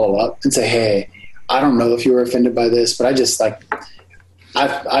just follow up and say, hey, I don't know if you were offended by this, but I just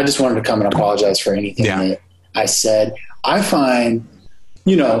wanted to come and apologize for anything that I said. I find,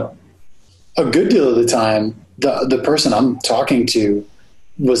 a good deal of the time, the person I'm talking to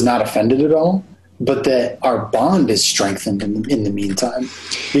was not offended at all, but that our bond is strengthened in the meantime,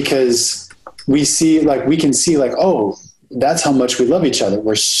 because we can see, oh, that's how much we love each other.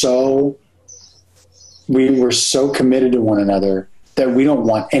 We were so committed to one another that we don't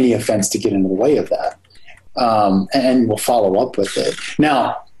want any offense to get in the way of that. And we'll follow up with it.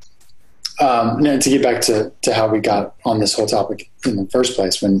 Now to get back to how we got on this whole topic in the first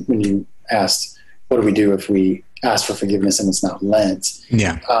place, when you asked, what do we do if we ask for forgiveness and it's not Lent?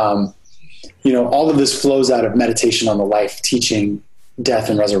 Yeah. All of this flows out of meditation on the life, teaching, death,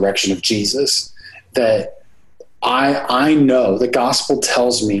 and resurrection of Jesus, that I know the gospel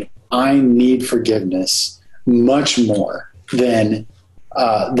tells me I need forgiveness much more than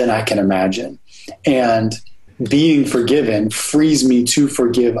I can imagine. And being forgiven frees me to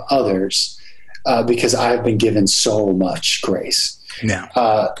forgive others because I've been given so much grace.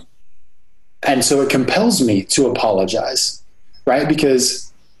 Yeah. And so it compels me to apologize, right?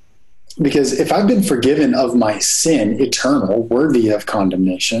 Because if I've been forgiven of my sin, eternal, worthy of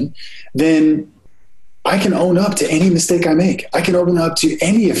condemnation, then I can own up to any mistake I make. I can own up to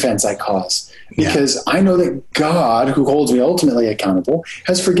any offense I cause, because I know that God, who holds me ultimately accountable,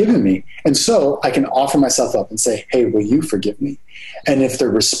 has forgiven me. And so I can offer myself up and say, hey, will you forgive me? And if the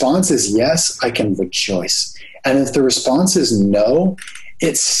response is yes, I can rejoice. And if the response is no,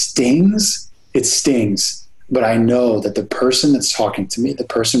 it stings. It stings. But I know that the person that's talking to me, the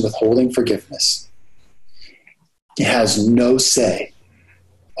person withholding forgiveness, has no say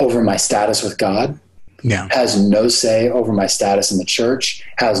over my status with God. Has no say over my status in the church,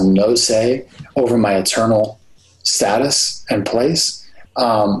 has no say over my eternal status and place,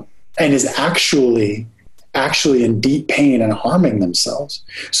 and is actually in deep pain and harming themselves.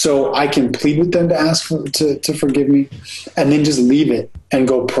 So I can plead with them to ask to forgive me, and then just leave it and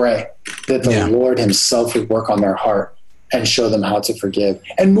go pray that the Lord himself would work on their heart and show them how to forgive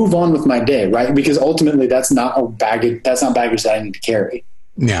and move on with my day, right? Because ultimately that's not baggage that I need to carry.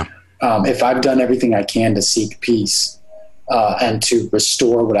 If I've done everything I can to seek peace and to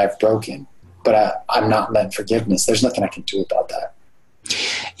restore what I've broken, but I'm not lent forgiveness, there's nothing I can do about that.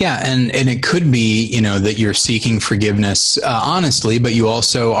 Yeah. And it could be, that you're seeking forgiveness honestly, but you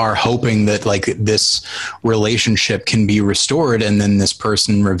also are hoping that like this relationship can be restored. And then this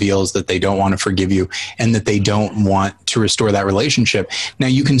person reveals that they don't want to forgive you and that they don't want to restore that relationship. Now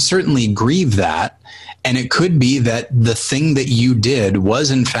you can certainly grieve that. And it could be that the thing that you did was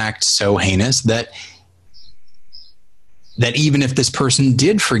in fact so heinous that even if this person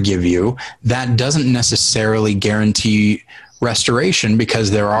did forgive you, that doesn't necessarily guarantee restoration, because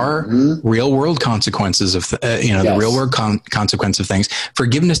there are real world consequences of, the real world consequence of things.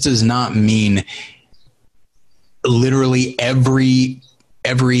 Forgiveness does not mean literally every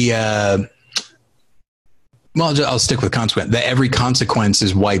well, I'll stick with consequence. That every consequence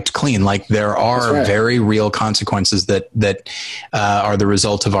is wiped clean. Like there are very real consequences that are the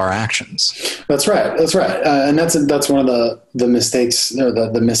result of our actions. That's right. And that's one of the mistakes or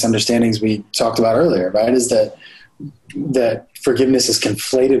the misunderstandings we talked about earlier, right? Is that forgiveness is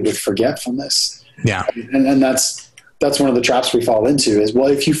conflated with forgetfulness. Yeah. And that's one of the traps we fall into is, well,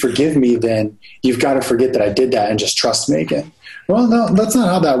 if you forgive me, then you've got to forget that I did that and just trust me again. Well, no, that's not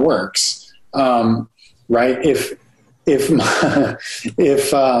how that works. Right? If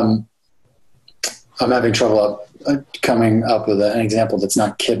I'm having trouble coming up with an example that's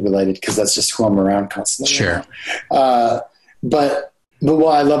not kid related, because that's just who I'm around constantly. Sure. But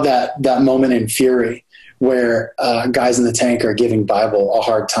I love that moment in Fury where guys in the tank are giving Bible a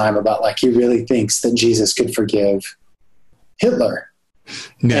hard time about like, he really thinks that Jesus could forgive Hitler.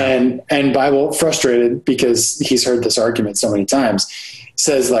 Yeah. And Bible, frustrated because he's heard this argument so many times,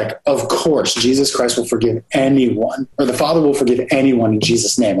 says like, of course, Jesus Christ will forgive anyone, or the Father will forgive anyone in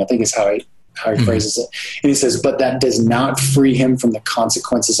Jesus' name. I think is how he phrases it. And he says, but that does not free him from the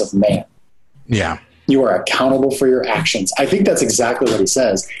consequences of man. Yeah. You are accountable for your actions. I think that's exactly what he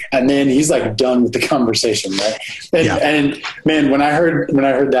says. And then he's like done with the conversation, right? And man, when I heard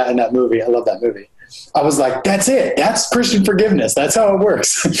that in that movie, I love that movie. I was like, that's it. That's Christian forgiveness. That's how it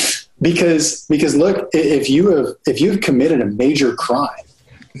works. because look, if you've committed a major crime,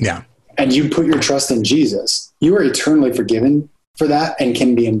 and you put your trust in Jesus, you are eternally forgiven for that and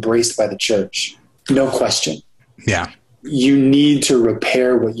can be embraced by the church. No question. Yeah. You need to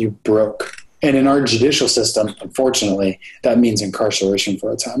repair what you broke. And in our judicial system, unfortunately, that means incarceration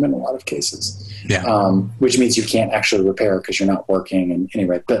for a time in a lot of cases. Yeah. Which means you can't actually repair because you're not working. And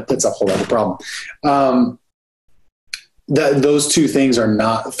anyway, that's a whole other problem. Those two things are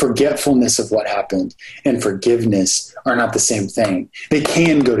not, forgetfulness of what happened and forgiveness are not the same thing. They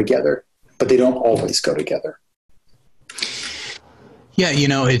can go together, but they don't always go together. Yeah,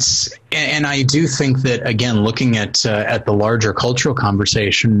 and I do think that, again, looking at the larger cultural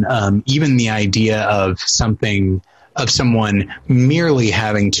conversation, even the idea of someone merely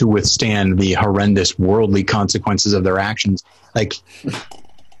having to withstand the horrendous worldly consequences of their actions, like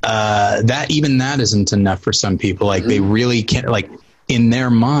that isn't enough for some people. Like they really can't, like in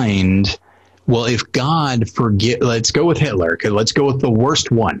their mind, well, if God let's go with Hitler. Okay, let's go with the worst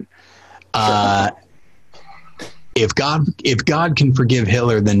one. If God can forgive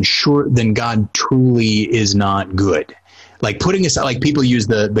Hitler, then God truly is not good. Like putting aside, like people use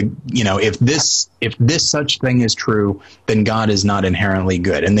if this such thing is true, then God is not inherently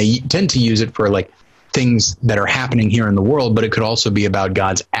good. And they tend to use it for like things that are happening here in the world, but it could also be about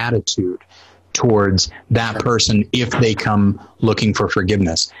God's attitude towards that person if they come looking for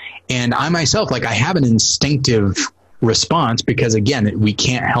forgiveness. And I myself, like, I have an instinctive response because, again, we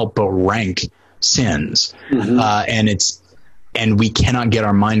can't help but rank sins. And we cannot get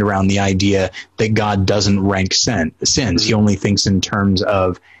our mind around the idea that God doesn't rank sins. He only thinks in terms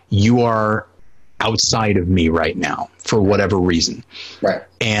of, you are outside of me right now for whatever reason. Right.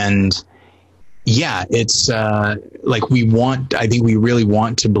 And yeah, it's like I think we really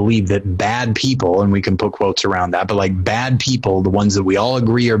want to believe that bad people, and we can put quotes around that, but like bad people, the ones that we all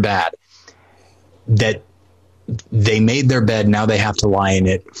agree are bad, that they made their bed, now they have to lie in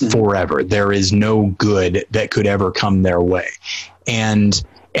it forever. There is no good that could ever come their way. And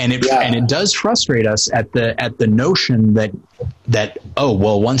it does frustrate us at the notion that oh,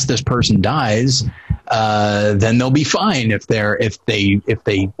 well, once this person dies, then they'll be fine if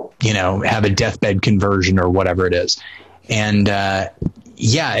they have a deathbed conversion or whatever it is. And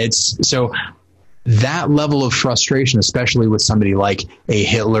it's so that level of frustration, especially with somebody like a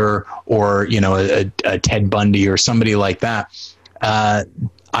Hitler or a Ted Bundy or somebody like that.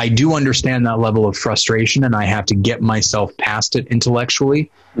 I do understand that level of frustration, and I have to get myself past it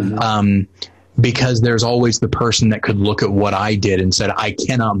intellectually, because there's always the person that could look at what I did and said, I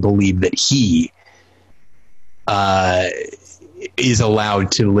cannot believe that he is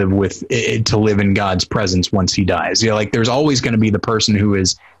allowed to live in God's presence once he dies. Like, there's always going to be the person who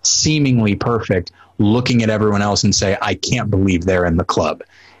is seemingly perfect looking at everyone else and say, I can't believe they're in the club,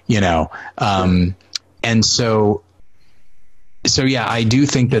 and so yeah, I do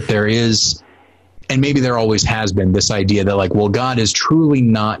think that there is, and maybe there always has been, this idea that, like, well, God is truly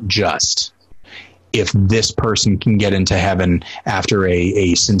not just if this person can get into heaven after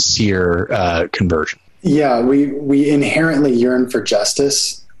a sincere conversion. Yeah, we inherently yearn for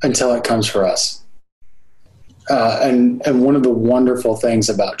justice until it comes for us. And one of the wonderful things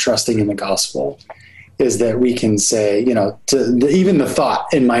about trusting in the gospel is that we can say, even the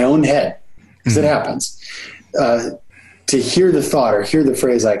thought in my own head, because it happens, to hear the thought or hear the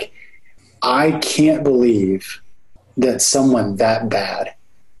phrase like, I can't believe that someone that bad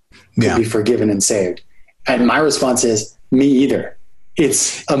could be forgiven and saved. And my response is, me either.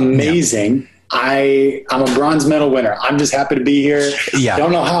 It's amazing. Yeah. I'm a bronze medal winner. I'm just happy to be here. Yeah.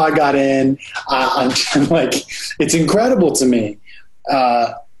 Don't know how I got in. I'm like, it's incredible to me.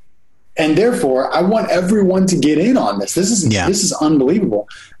 And therefore I want everyone to get in on this. This is unbelievable.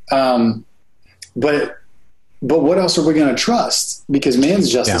 But what else are we going to trust? Because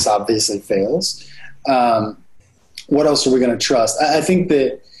man's justice obviously fails. What else are we going to trust? I think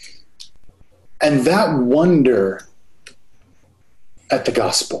that, and that wonder at the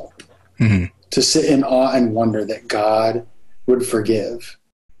gospel, to sit in awe and wonder that God would forgive,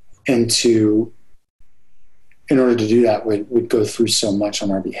 and in order to do that, would go through so much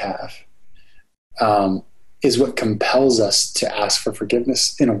on our behalf, is what compels us to ask for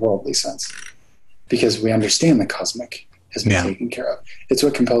forgiveness in a worldly sense. Because we understand the cosmic has been taken care of. It's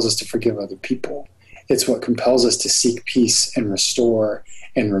what compels us to forgive other people. It's what compels us to seek peace and restore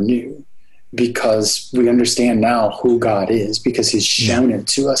and renew, because we understand now who God is, because he's shown it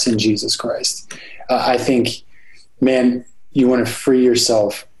to us in Jesus Christ. I think, man, you want to free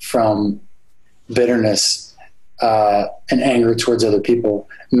yourself from bitterness and anger towards other people.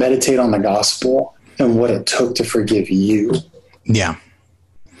 Meditate on the gospel and what it took to forgive you. Yeah.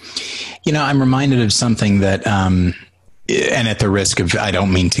 I'm reminded of something that, and at the risk of, I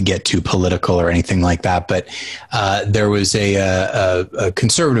don't mean to get too political or anything like that, but there was a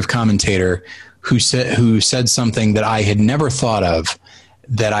conservative commentator who said something that I had never thought of,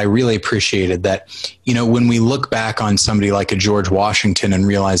 that I really appreciated, that, when we look back on somebody like a George Washington and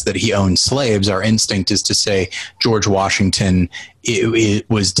realize that he owned slaves, our instinct is to say George Washington it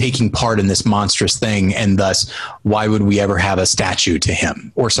was taking part in this monstrous thing, and thus why would we ever have a statue to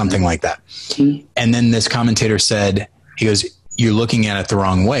him or something like that? And then this commentator said, he goes, you're looking at it the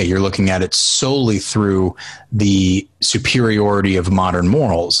wrong way. You're looking at it solely through the superiority of modern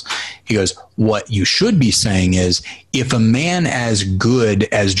morals. He goes, what you should be saying is, if a man as good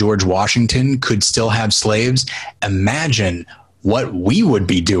as George Washington could still have slaves, imagine what we would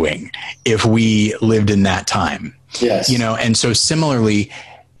be doing if we lived in that time. Yes. And so similarly,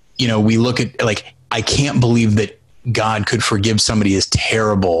 we look at, like, I can't believe that God could forgive somebody as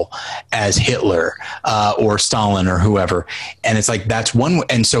terrible as Hitler or Stalin or whoever. And it's like, that's one.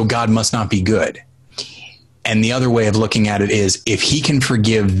 And so God must not be good. And the other way of looking at it is, if he can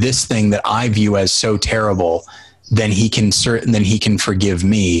forgive this thing that I view as so terrible, then he can forgive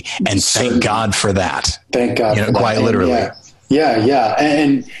me. And thank God for that. Thank God. For quite that. Literally. Yeah.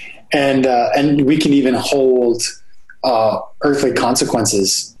 And we can even hold earthly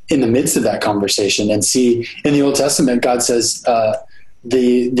consequences in the midst of that conversation and see in the Old Testament, God says,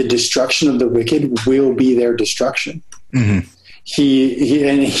 the destruction of the wicked will be their destruction. Mm-hmm.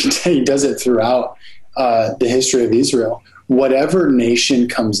 He does it throughout the history of Israel. Whatever nation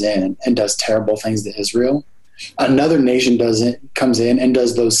comes in and does terrible things to Israel, another nation comes in and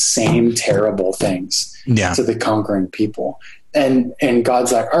does those same terrible things to the conquering people. And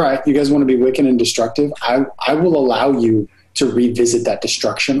God's like, all right, you guys want to be wicked and destructive? I will allow you to revisit that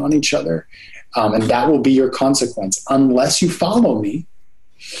destruction on each other. And that will be your consequence unless you follow me.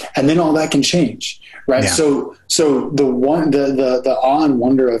 And then all that can change. Right. Yeah. So the awe and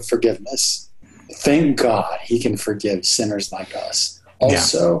wonder of forgiveness, thank God he can forgive sinners like us.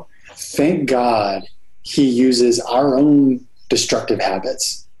 Also, thank God he uses our own destructive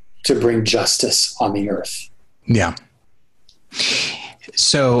habits to bring justice on the earth. Yeah.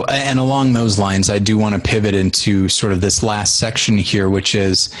 So, and along those lines, I do want to pivot into sort of this last section here, which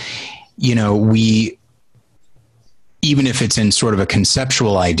is, even if it's in sort of a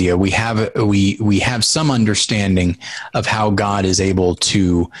conceptual idea, we have some understanding of how God is able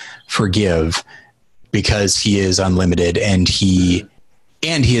to forgive because he is unlimited and he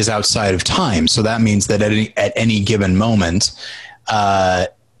is outside of time. So that means that at any given moment,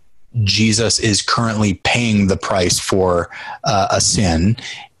 Jesus is currently paying the price for a sin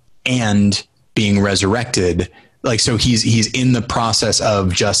and being resurrected. Like, so he's in the process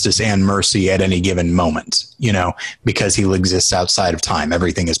of justice and mercy at any given moment, because he exists outside of time.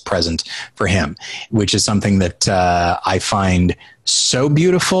 Everything is present for him, which is something that I find so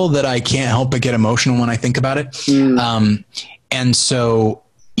beautiful that I can't help but get emotional when I think about it. And so,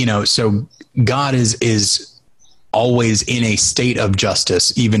 so God is always in a state of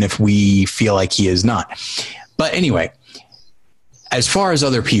justice, even if we feel like he is not. But anyway, as far as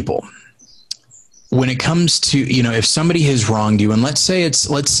other people, when it comes to, if somebody has wronged you, and let's say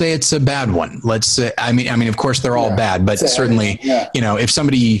it's a bad one, let's say, I mean, of course they're all bad, but certainly, if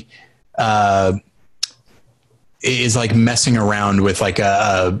somebody, is like messing around with like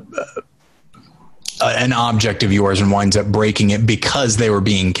an object of yours and winds up breaking it because they were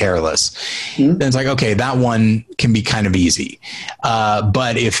being careless, then it's like, okay, that one can be kind of easy.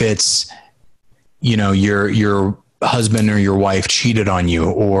 But if it's, your husband or your wife cheated on you,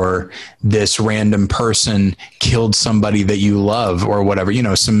 or this random person killed somebody that you love or whatever,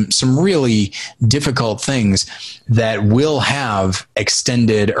 some really difficult things that will have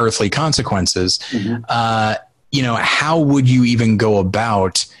extended earthly consequences. How would you even go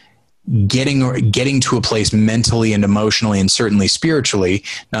about getting to a place mentally and emotionally and certainly spiritually,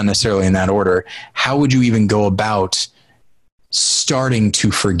 not necessarily in that order? How would you even go about starting to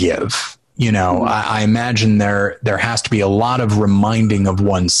forgive? I imagine there has to be a lot of reminding of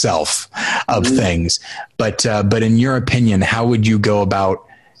oneself of things, but in your opinion, how would you go about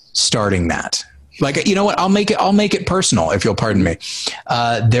starting that? Like, you know what, I'll make it personal, if you'll pardon me.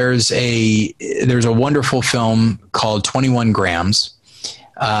 There's a wonderful film called 21 Grams,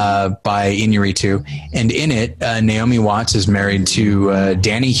 by Iñárritu, and in it, Naomi Watts is married to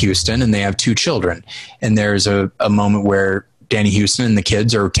Danny Houston, and they have 2 children. And there's a moment where Danny Houston and the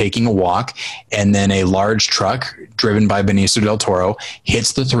kids are taking a walk, and then a large truck driven by Benicio del Toro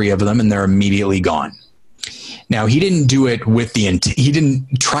hits the 3 of them, and they're immediately gone. Now, he didn't do it with he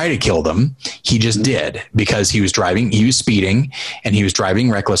didn't try to kill them. He just did, because he was speeding, and he was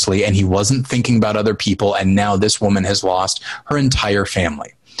driving recklessly, and he wasn't thinking about other people. And now this woman has lost her entire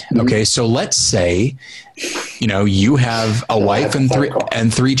family. Okay. So let's say, you have a wife and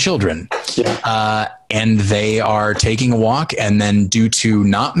 3 children, and they are taking a walk, and then due to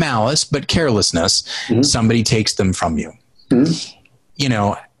not malice, but carelessness, somebody takes them from you.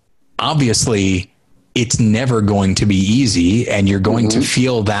 Obviously, it's never going to be easy, and you're going to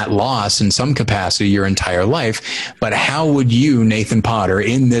feel that loss in some capacity your entire life. But how would you, Nathan Potter,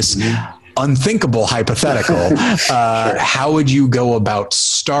 in this unthinkable hypothetical, how would you go about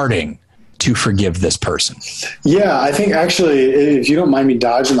starting to forgive this person? Yeah, I think actually, if you don't mind me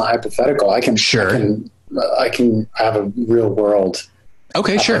dodging the hypothetical, I can have a real world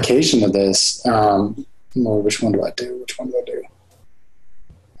application of this. Which one do I do?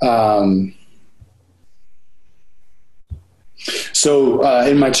 So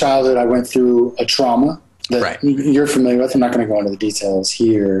in my childhood, I went through a trauma that you're familiar with. I'm not going to go into the details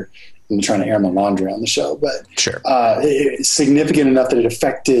here. I'm trying to air my laundry on the show, but it's significant enough that it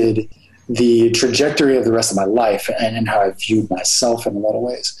affected the trajectory of the rest of my life and how I viewed myself in a lot of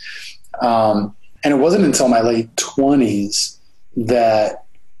ways. And it wasn't until my late 20s that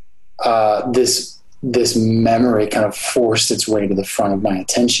this this memory kind of forced its way to the front of my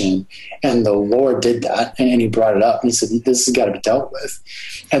attention, and the Lord did that, and he brought it up and he said, this has got to be dealt with.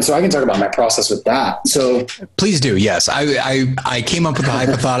 And so I can talk about my process with that. So please do. Yes. I came up with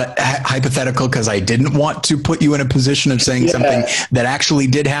a hypothetical because I didn't want to put you in a position of saying something that actually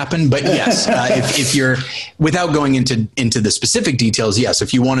did happen. But yes, if you're, without going into the specific details, yes,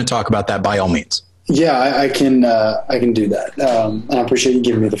 if you want to talk about that, by all means. Yeah, I can do that. And I appreciate you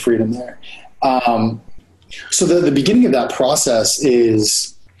giving me the freedom there. So the beginning of that process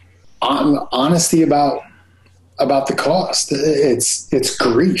is honesty about the cost. It's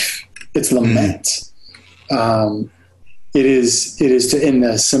grief. It's lament. It is to, in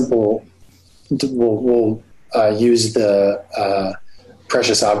the simple, we'll use the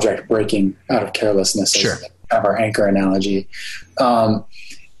precious object breaking out of carelessness as kind of our anchor analogy.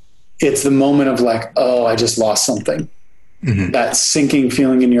 It's the moment of like, oh, I just lost something. Mm-hmm. That sinking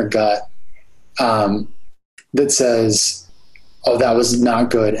feeling in your gut that says, oh, that was not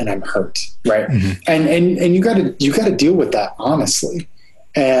good and I'm hurt. Right. Mm-hmm. And you gotta deal with that honestly.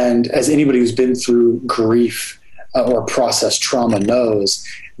 And as anybody who's been through grief or processed trauma knows,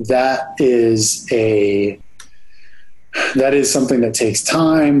 that is something that takes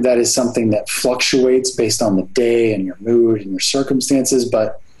time. That is something that fluctuates based on the day and your mood and your circumstances.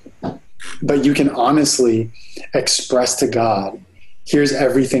 But you can honestly express to God, here's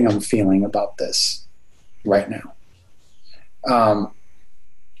everything I'm feeling about this right now.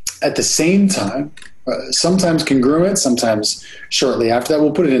 At the same time, sometimes congruent, sometimes shortly after that.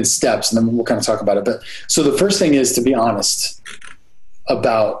 We'll put it in steps and then we'll kind of talk about it. But so the first thing is to be honest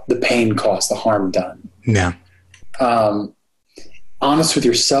about the pain caused, the harm done. Yeah. Honest with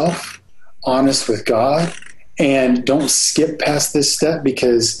yourself, honest with God, and don't skip past this step,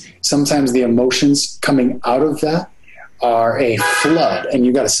 because sometimes the emotions coming out of that are a flood and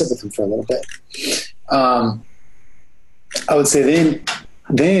you got to sit with them for a little bit. I would say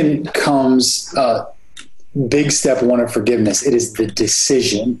then comes big step one of forgiveness. It is the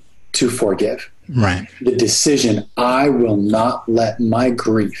decision to forgive. Right. The decision, I will not let my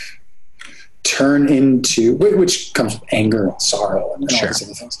grief turn into, which comes with anger and sorrow and all these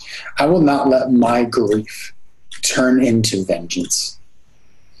other things. I will not let my grief turn into vengeance.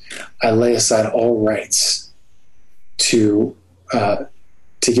 I lay aside all rights to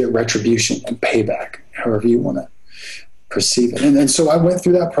get retribution and payback, however you want to perceive it. And so I went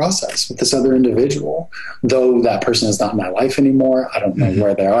through that process with this other individual, though that person is not in my life anymore. I don't know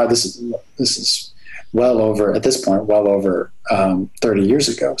where they are. This is well over, at this point, 30 years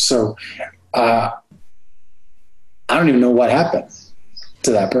ago. So I don't even know what happened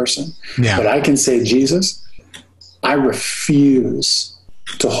to that person. Yeah. But I can say, Jesus, I refuse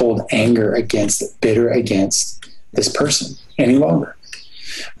to hold anger bitter against this person any longer.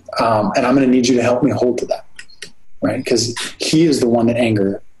 And I'm going to need you to help me hold to that. Right? Because he is the one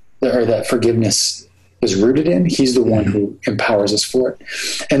that forgiveness is rooted in. He's the one who empowers us for it.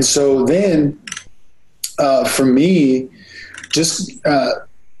 And so then, for me, just, so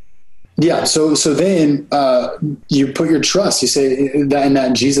then, you put your trust, you say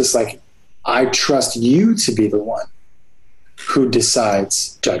that Jesus, like, I trust you to be the one who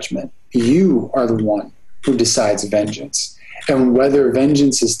decides judgment. You are the one who decides vengeance. And whether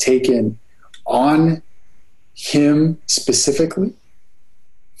vengeance is taken on him specifically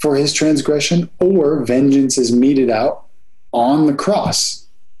for his transgression, or vengeance is meted out on the cross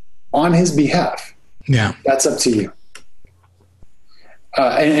on his behalf. Yeah. That's up to you.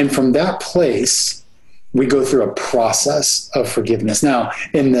 And from that place, we go through a process of forgiveness. Now,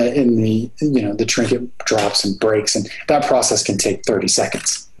 in the trinket drops and breaks, and that process can take 30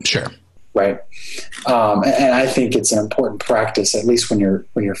 seconds. Sure. Right. And I think it's an important practice, at least when you're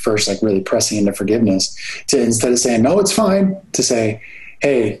first like really pressing into forgiveness, to, instead of saying, no, it's fine, to say,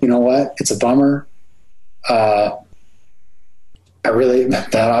 hey, you know what? It's a bummer. That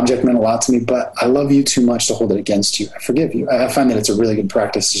object meant a lot to me, but I love you too much to hold it against you. I forgive you. I find that it's a really good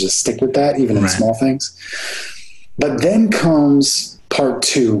practice to just stick with that, even in small things. But then comes part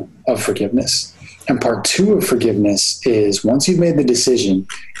 2 of forgiveness. And part 2 of forgiveness is, once you've made the decision,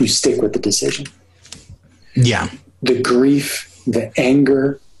 you stick with the decision. Yeah. The grief, the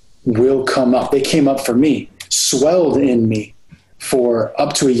anger will come up. They came up for me, swelled in me for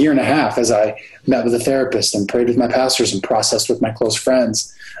up to a year and a half as I met with a therapist and prayed with my pastors and processed with my close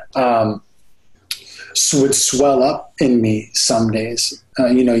friends. Would swell up in me some days.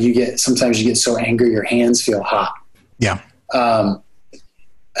 Sometimes you get so angry, your hands feel hot. Yeah. And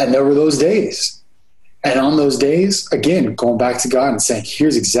there were those days. And on those days, again, going back to God and saying,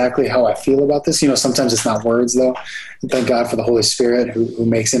 here's exactly how I feel about this. Sometimes it's not words, though. Thank God for the Holy Spirit who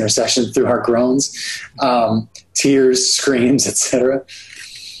makes intercession through our groans, tears, screams, etc.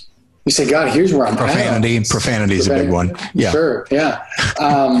 You say, God, here's where I'm at. Profanity is a big one. Yeah. Sure. Yeah.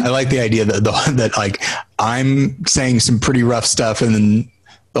 I like the idea that like I'm saying some pretty rough stuff, and then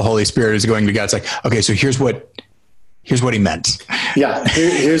the Holy Spirit is going to God. It's like, okay, so here's what he meant. Yeah.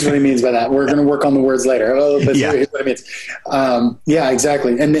 Here's what he means by that. We're going to work on the words later. But here's what it means. Yeah,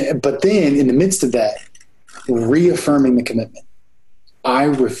 exactly. But then in the midst of that, reaffirming the commitment, I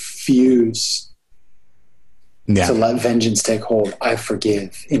refuse to let vengeance take hold. I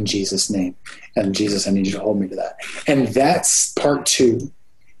forgive in Jesus' name. And Jesus, I need you to hold me to that. And that's part two.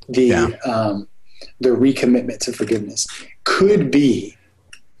 The recommitment to forgiveness could be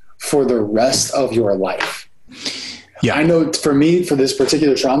for the rest of your life. Yeah. I know for me, for this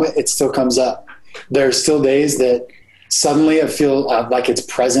particular trauma, it still comes up. There's still days that suddenly I feel like it's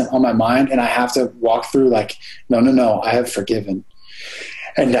present on my mind, and I have to walk through like, no, I have forgiven.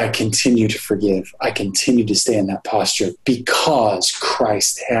 And I continue to forgive. I continue to stay in that posture because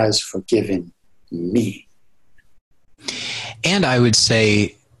Christ has forgiven me. And I would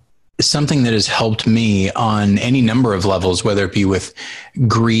say something that has helped me on any number of levels, whether it be with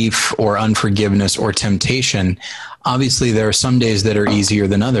grief or unforgiveness or temptation. Obviously, there are some days that are easier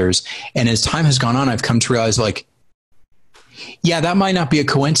than others. And as time has gone on, I've come to realize, like, yeah, that might not be a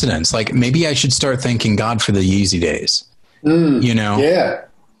coincidence. Like, maybe I should start thanking God for the easy days. Yeah.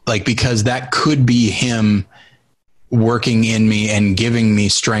 Like, because that could be him working in me and giving me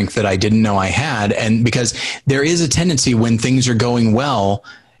strength that I didn't know I had. And because there is a tendency when things are going well,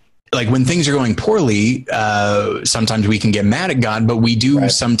 like when things are going poorly, sometimes we can get mad at God, but we do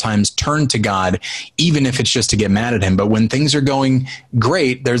sometimes turn to God, even if it's just to get mad at him. But when things are going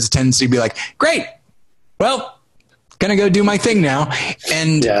great, there's a tendency to be like, great, well, gonna go do my thing now.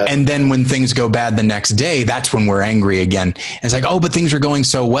 And then when things go bad the next day, that's when we're angry again. And it's like, oh, but things are going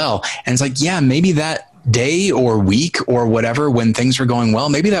so well. And it's like, yeah, maybe that day or week or whatever, when things were going well,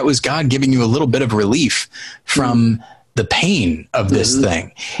 maybe that was God giving you a little bit of relief from the pain of this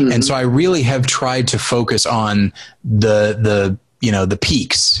thing. And so I really have tried to focus on the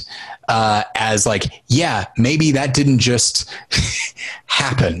peaks, as like, yeah, maybe that didn't just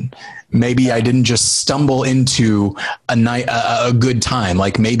happen. Maybe I didn't just stumble into a good time.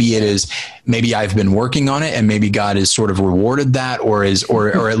 Like maybe I've been working on it, and maybe God has sort of rewarded that, or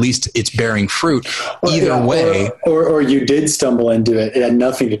at least it's bearing fruit. Either way, or you did stumble into it. It had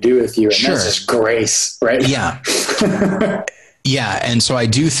nothing to do with you, and that's just grace, right? Yeah, yeah. And so I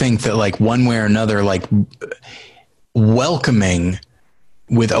do think that, like, one way or another, like welcoming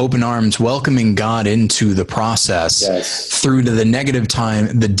with open arms, welcoming God into the process through to the negative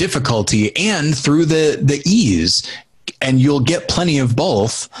time, the difficulty, and through the ease. And you'll get plenty of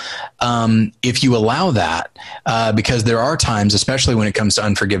both if you allow that, because there are times, especially when it comes to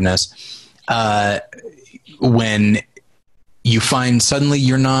unforgiveness, when you find suddenly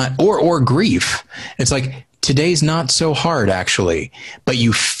you're not, or grief. It's like, today's not so hard, actually, but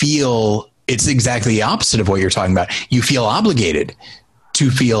you feel it's exactly the opposite of what you're talking about. You feel obligated to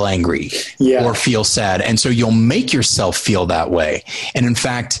feel angry or feel sad. And so you'll make yourself feel that way. And in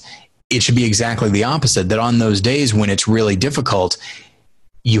fact, it should be exactly the opposite, that on those days when it's really difficult,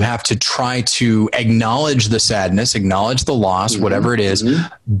 you have to try to acknowledge the sadness, acknowledge the loss, whatever it is,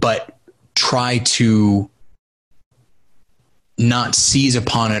 but try to not seize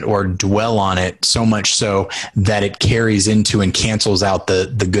upon it or dwell on it so much so that it carries into and cancels out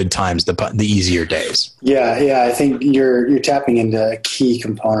the good times, the easier days. Yeah. I think you're tapping into a key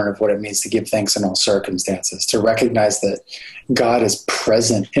component of what it means to give thanks in all circumstances, to recognize that God is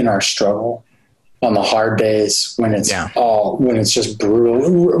present in our struggle on the hard days when it's when it's just brutal,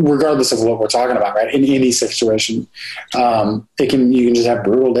 regardless of what we're talking about, right? In any situation, you can just have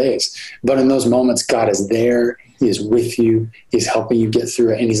brutal days, but in those moments, God is there. He is with you. He's helping you get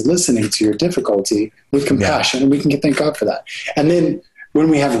through it, and he's listening to your difficulty with compassion, and we can thank God for that. And then when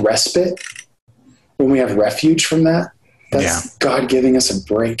we have respite, when we have refuge from that, that's God giving us a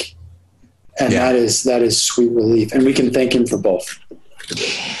break, and that is sweet relief, and we can thank him for both.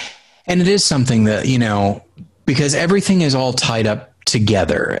 And it is something that, because everything is all tied up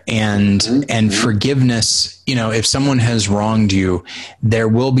together, and forgiveness, if someone has wronged you, there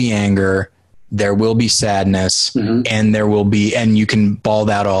will be anger, there will be sadness, and there will be, and you can ball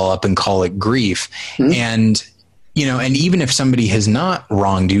that all up and call it grief. And, and even if somebody has not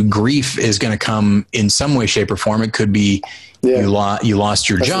wronged you, grief is going to come in some way, shape, or form. It could be you lost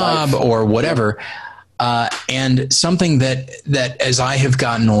your job or whatever. And something that as I have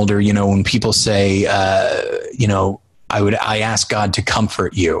gotten older, when people say, I ask God to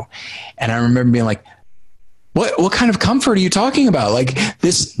comfort you. And I remember being like, what kind of comfort are you talking about? Like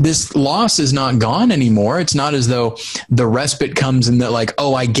this loss is not gone anymore. It's not as though the respite comes in that like,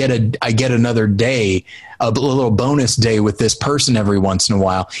 oh, I get another day, a little bonus day with this person every once in a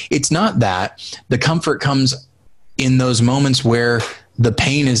while. It's not that. The comfort comes in those moments where the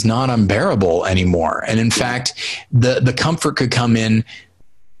pain is not unbearable anymore. And in fact, the comfort could come in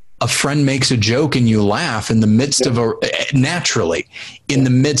a friend makes a joke and you laugh in the midst of naturally in the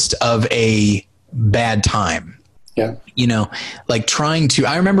midst of a bad time. Yeah. Like trying to,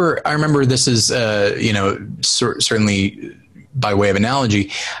 I remember this is, certainly by way of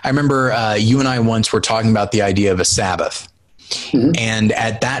analogy. I remember you and I once were talking about the idea of a Sabbath. Mm-hmm. And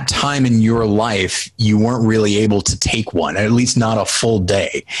at that time in your life, you weren't really able to take one, at least not a full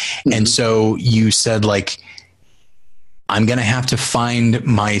day. Mm-hmm. And so you said like, I'm going to have to find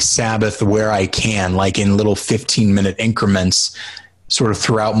my Sabbath where I can, like in little 15-minute increments sort of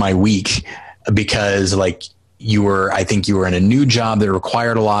throughout my week, because like I think you were in a new job that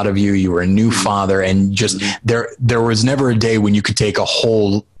required a lot of you. You were a new father, and just there was never a day when you could take a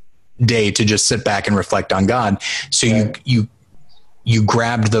whole day to just sit back and reflect on God. So you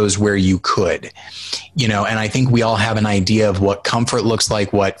grabbed those where you could, and I think we all have an idea of what comfort looks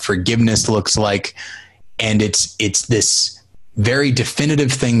like, what forgiveness looks like. And it's this very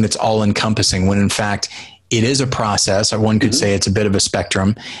definitive thing that's all encompassing, when in fact it is a process, or one could say it's a bit of a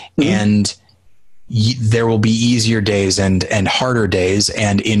spectrum, and there will be easier days and harder days.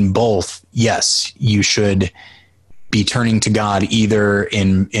 And in both, yes, you should be turning to God either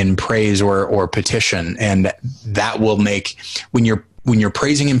in praise or petition. And that will make, when you're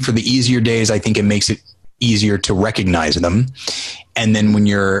praising him for the easier days, I think it makes it easier to recognize them. And then when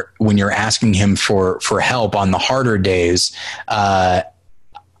you're asking him for help on the harder days, I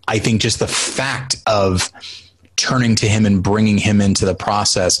think just the fact of turning to him and bringing him into the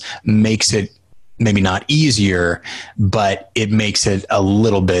process makes it maybe not easier, but it makes it a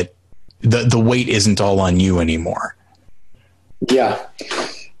little bit, the weight isn't all on you anymore. Yeah.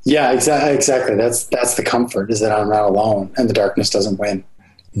 Yeah, exactly. That's the comfort, is that I'm not alone and the darkness doesn't win.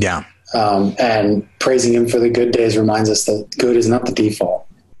 Yeah. And praising him for the good days reminds us that good is not the default.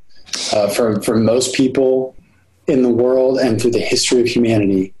 For most people in the world and through the history of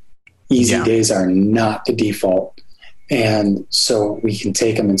humanity, easy days are not the default. And so we can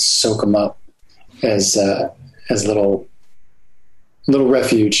take them and soak them up as little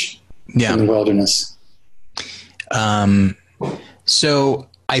refuge in the wilderness. So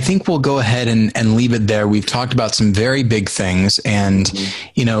I think we'll go ahead and leave it there. We've talked about some very big things, and,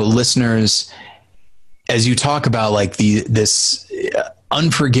 listeners, as you talk about like this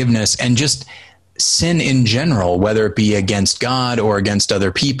unforgiveness and just sin in general, whether it be against God or against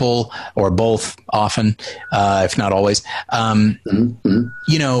other people or both often, if not always,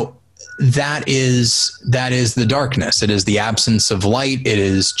 that is the darkness. It is the absence of light. It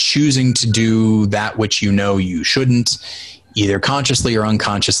is choosing to do that which you shouldn't, either consciously or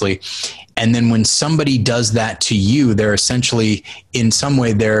unconsciously. And then when somebody does that to you, they're essentially, in some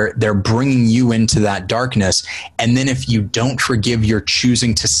way, they're bringing you into that darkness. And then if you don't forgive, you're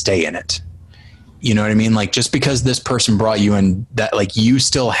choosing to stay in it. You know what I mean? Like, just because this person brought you in, that, like, you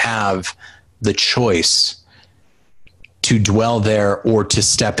still have the choice to dwell there or to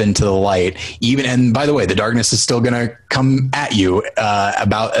step into the light. And by the way, the darkness is still going to come at you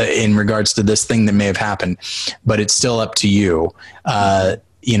in regards to this thing that may have happened, but it's still up to you.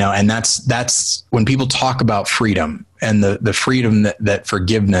 And that's when people talk about freedom and the freedom that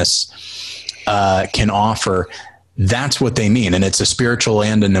forgiveness can offer. That's what they mean. And it's a spiritual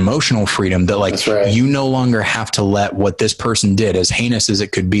and an emotional freedom that, like, you no longer have to let what this person did, as heinous as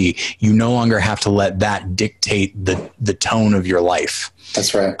it could be, you no longer have to let that dictate the tone of your life.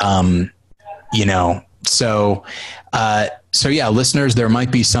 That's right. So yeah, listeners, there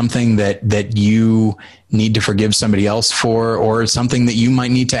might be something that you need to forgive somebody else for, or something that you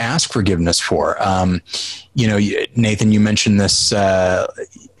might need to ask forgiveness for. Nathan, you mentioned this a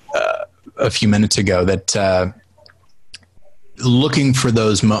few minutes ago, that looking for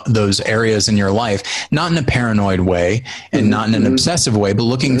those areas in your life, not in a paranoid way and not in an obsessive way, but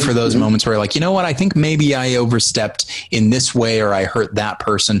looking for those moments where you're like, you know what, I think maybe I overstepped in this way, or I hurt that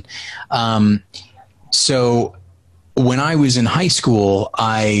person. So when I was in high school,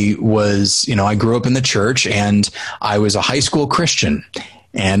 I grew up in the church, and I was a high school Christian,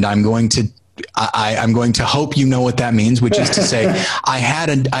 and I'm going to hope you know what that means, which is to say I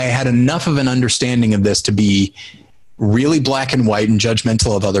had enough of an understanding of this to be really black and white and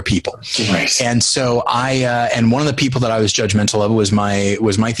judgmental of other people. Right. And so and one of the people that I was judgmental of was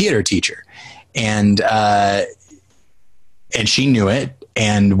my theater teacher. And she knew it,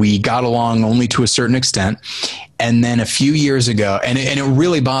 and we got along only to a certain extent. And then a few years ago, and it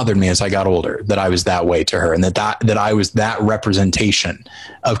really bothered me as I got older that I was that way to her, and that I was that representation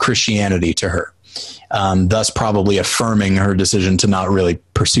of Christianity to her, thus probably affirming her decision to not really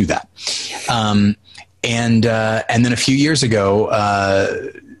pursue that. And then a few years ago,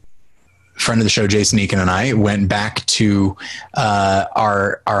 friend of the show, Jason Eakin, and I went back to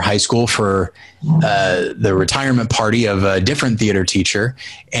our high school for the retirement party of a different theater teacher,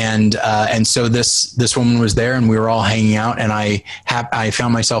 and so this woman was there, and we were all hanging out, and I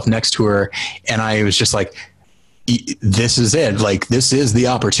found myself next to her, and I was just like, "This is it! Like, this is the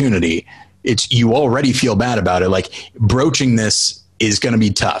opportunity." You already feel bad about it. Like, broaching this is going to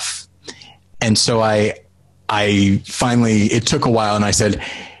be tough, and so I finally, it took a while, and I said,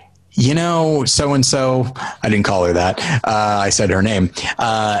 so-and-so, I didn't call her that. I said her name.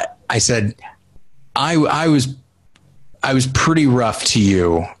 I said, I was pretty rough to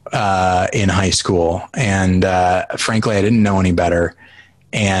you, in high school. And, frankly, I didn't know any better.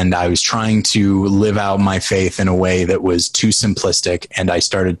 And I was trying to live out my faith in a way that was too simplistic. And I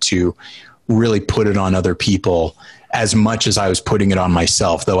started to really put it on other people as much as I was putting it on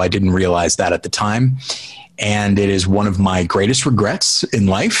myself, though I didn't realize that at the time. And it is one of my greatest regrets in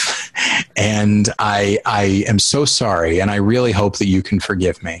life. And I am so sorry. And I really hope that you can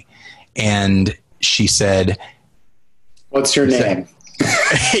forgive me. And she said, "What's your name?"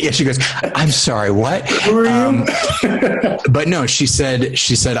 Yeah, she goes, "I'm sorry, what?" Who are you? But no, she said,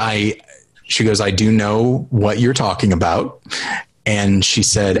 she goes, "I do know what you're talking about." And she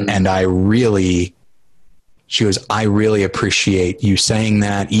said, she goes, "I really appreciate you saying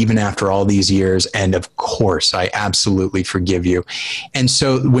that even after all these years. And of course, I absolutely forgive you." And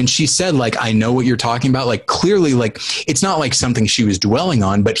so when she said, like, "I know what you're talking about," like, clearly, like, it's not like something she was dwelling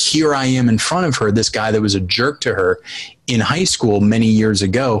on, but here I am in front of her, this guy that was a jerk to her in high school many years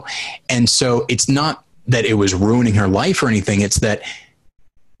ago. And so it's not that it was ruining her life or anything. It's that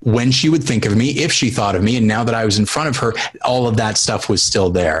when she would think of me, if she thought of me, and now that I was in front of her, all of that stuff was still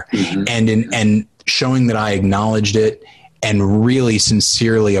there. Mm-hmm. And showing that I acknowledged it and really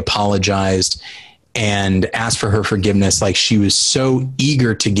sincerely apologized and asked for her forgiveness. Like, she was so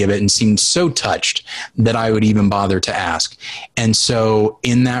eager to give it and seemed so touched that I would even bother to ask. And so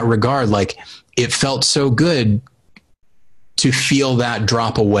in that regard, like, it felt so good to feel that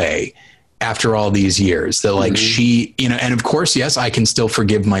drop away after all these years, that like, she, and of course, yes, I can still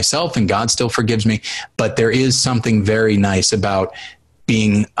forgive myself and God still forgives me, but there is something very nice about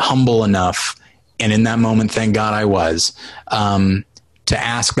being humble enough. And in that moment, thank God I was, to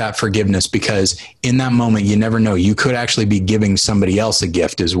ask that forgiveness, because in that moment, you never know, you could actually be giving somebody else a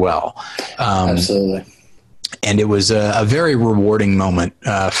gift as well. Absolutely. And it was a very rewarding moment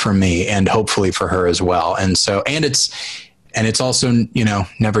for me, and hopefully for her as well. And so, and it's also,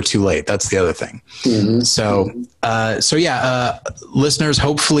 never too late. That's the other thing. Mm-hmm. So yeah, listeners,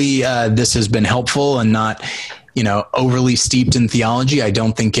 hopefully this has been helpful and not, overly steeped in theology. I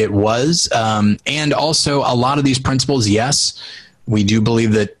don't think it was. And also a lot of these principles, yes, we do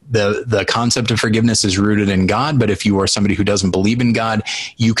believe that the concept of forgiveness is rooted in God. But if you are somebody who doesn't believe in God,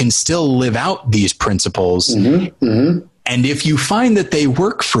 you can still live out these principles. Mm-hmm. Mm-hmm. And if you find that they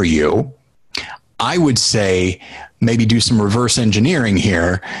work for you, I would say maybe do some reverse engineering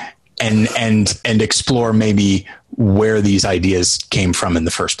here and explore maybe where these ideas came from in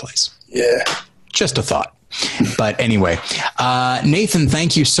the first place. Yeah. Just a thought. But anyway, Nathan,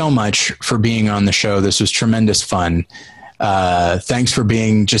 thank you so much for being on the show. This was tremendous fun. Thanks for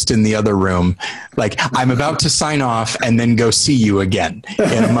being just in the other room. Like, I'm about to sign off and then go see you again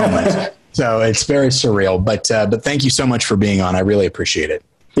in a moment. So it's very surreal, but thank you so much for being on. I really appreciate it.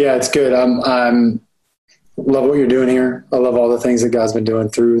 Yeah, it's good. I'm love what you're doing here. I love all the things that God's been doing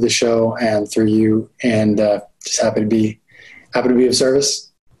through the show and through you, and just happy to be of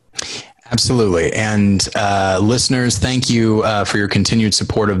service. Absolutely. And listeners, thank you for your continued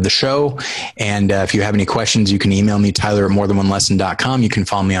support of the show. And if you have any questions, you can email me, Tyler at morethanonelesson.com. You can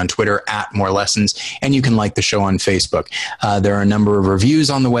follow me on Twitter at morelessons, and you can like the show on Facebook. There are a number of reviews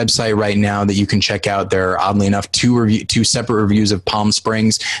on the website right now that you can check out. There are, oddly enough, two separate reviews of Palm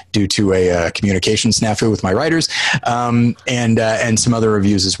Springs due to a communication snafu with my writers, and some other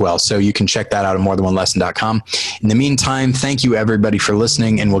reviews as well. So you can check that out at morethanonelesson.com. In the meantime, thank you everybody for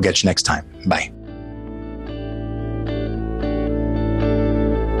listening, and we'll get you next time. Bye.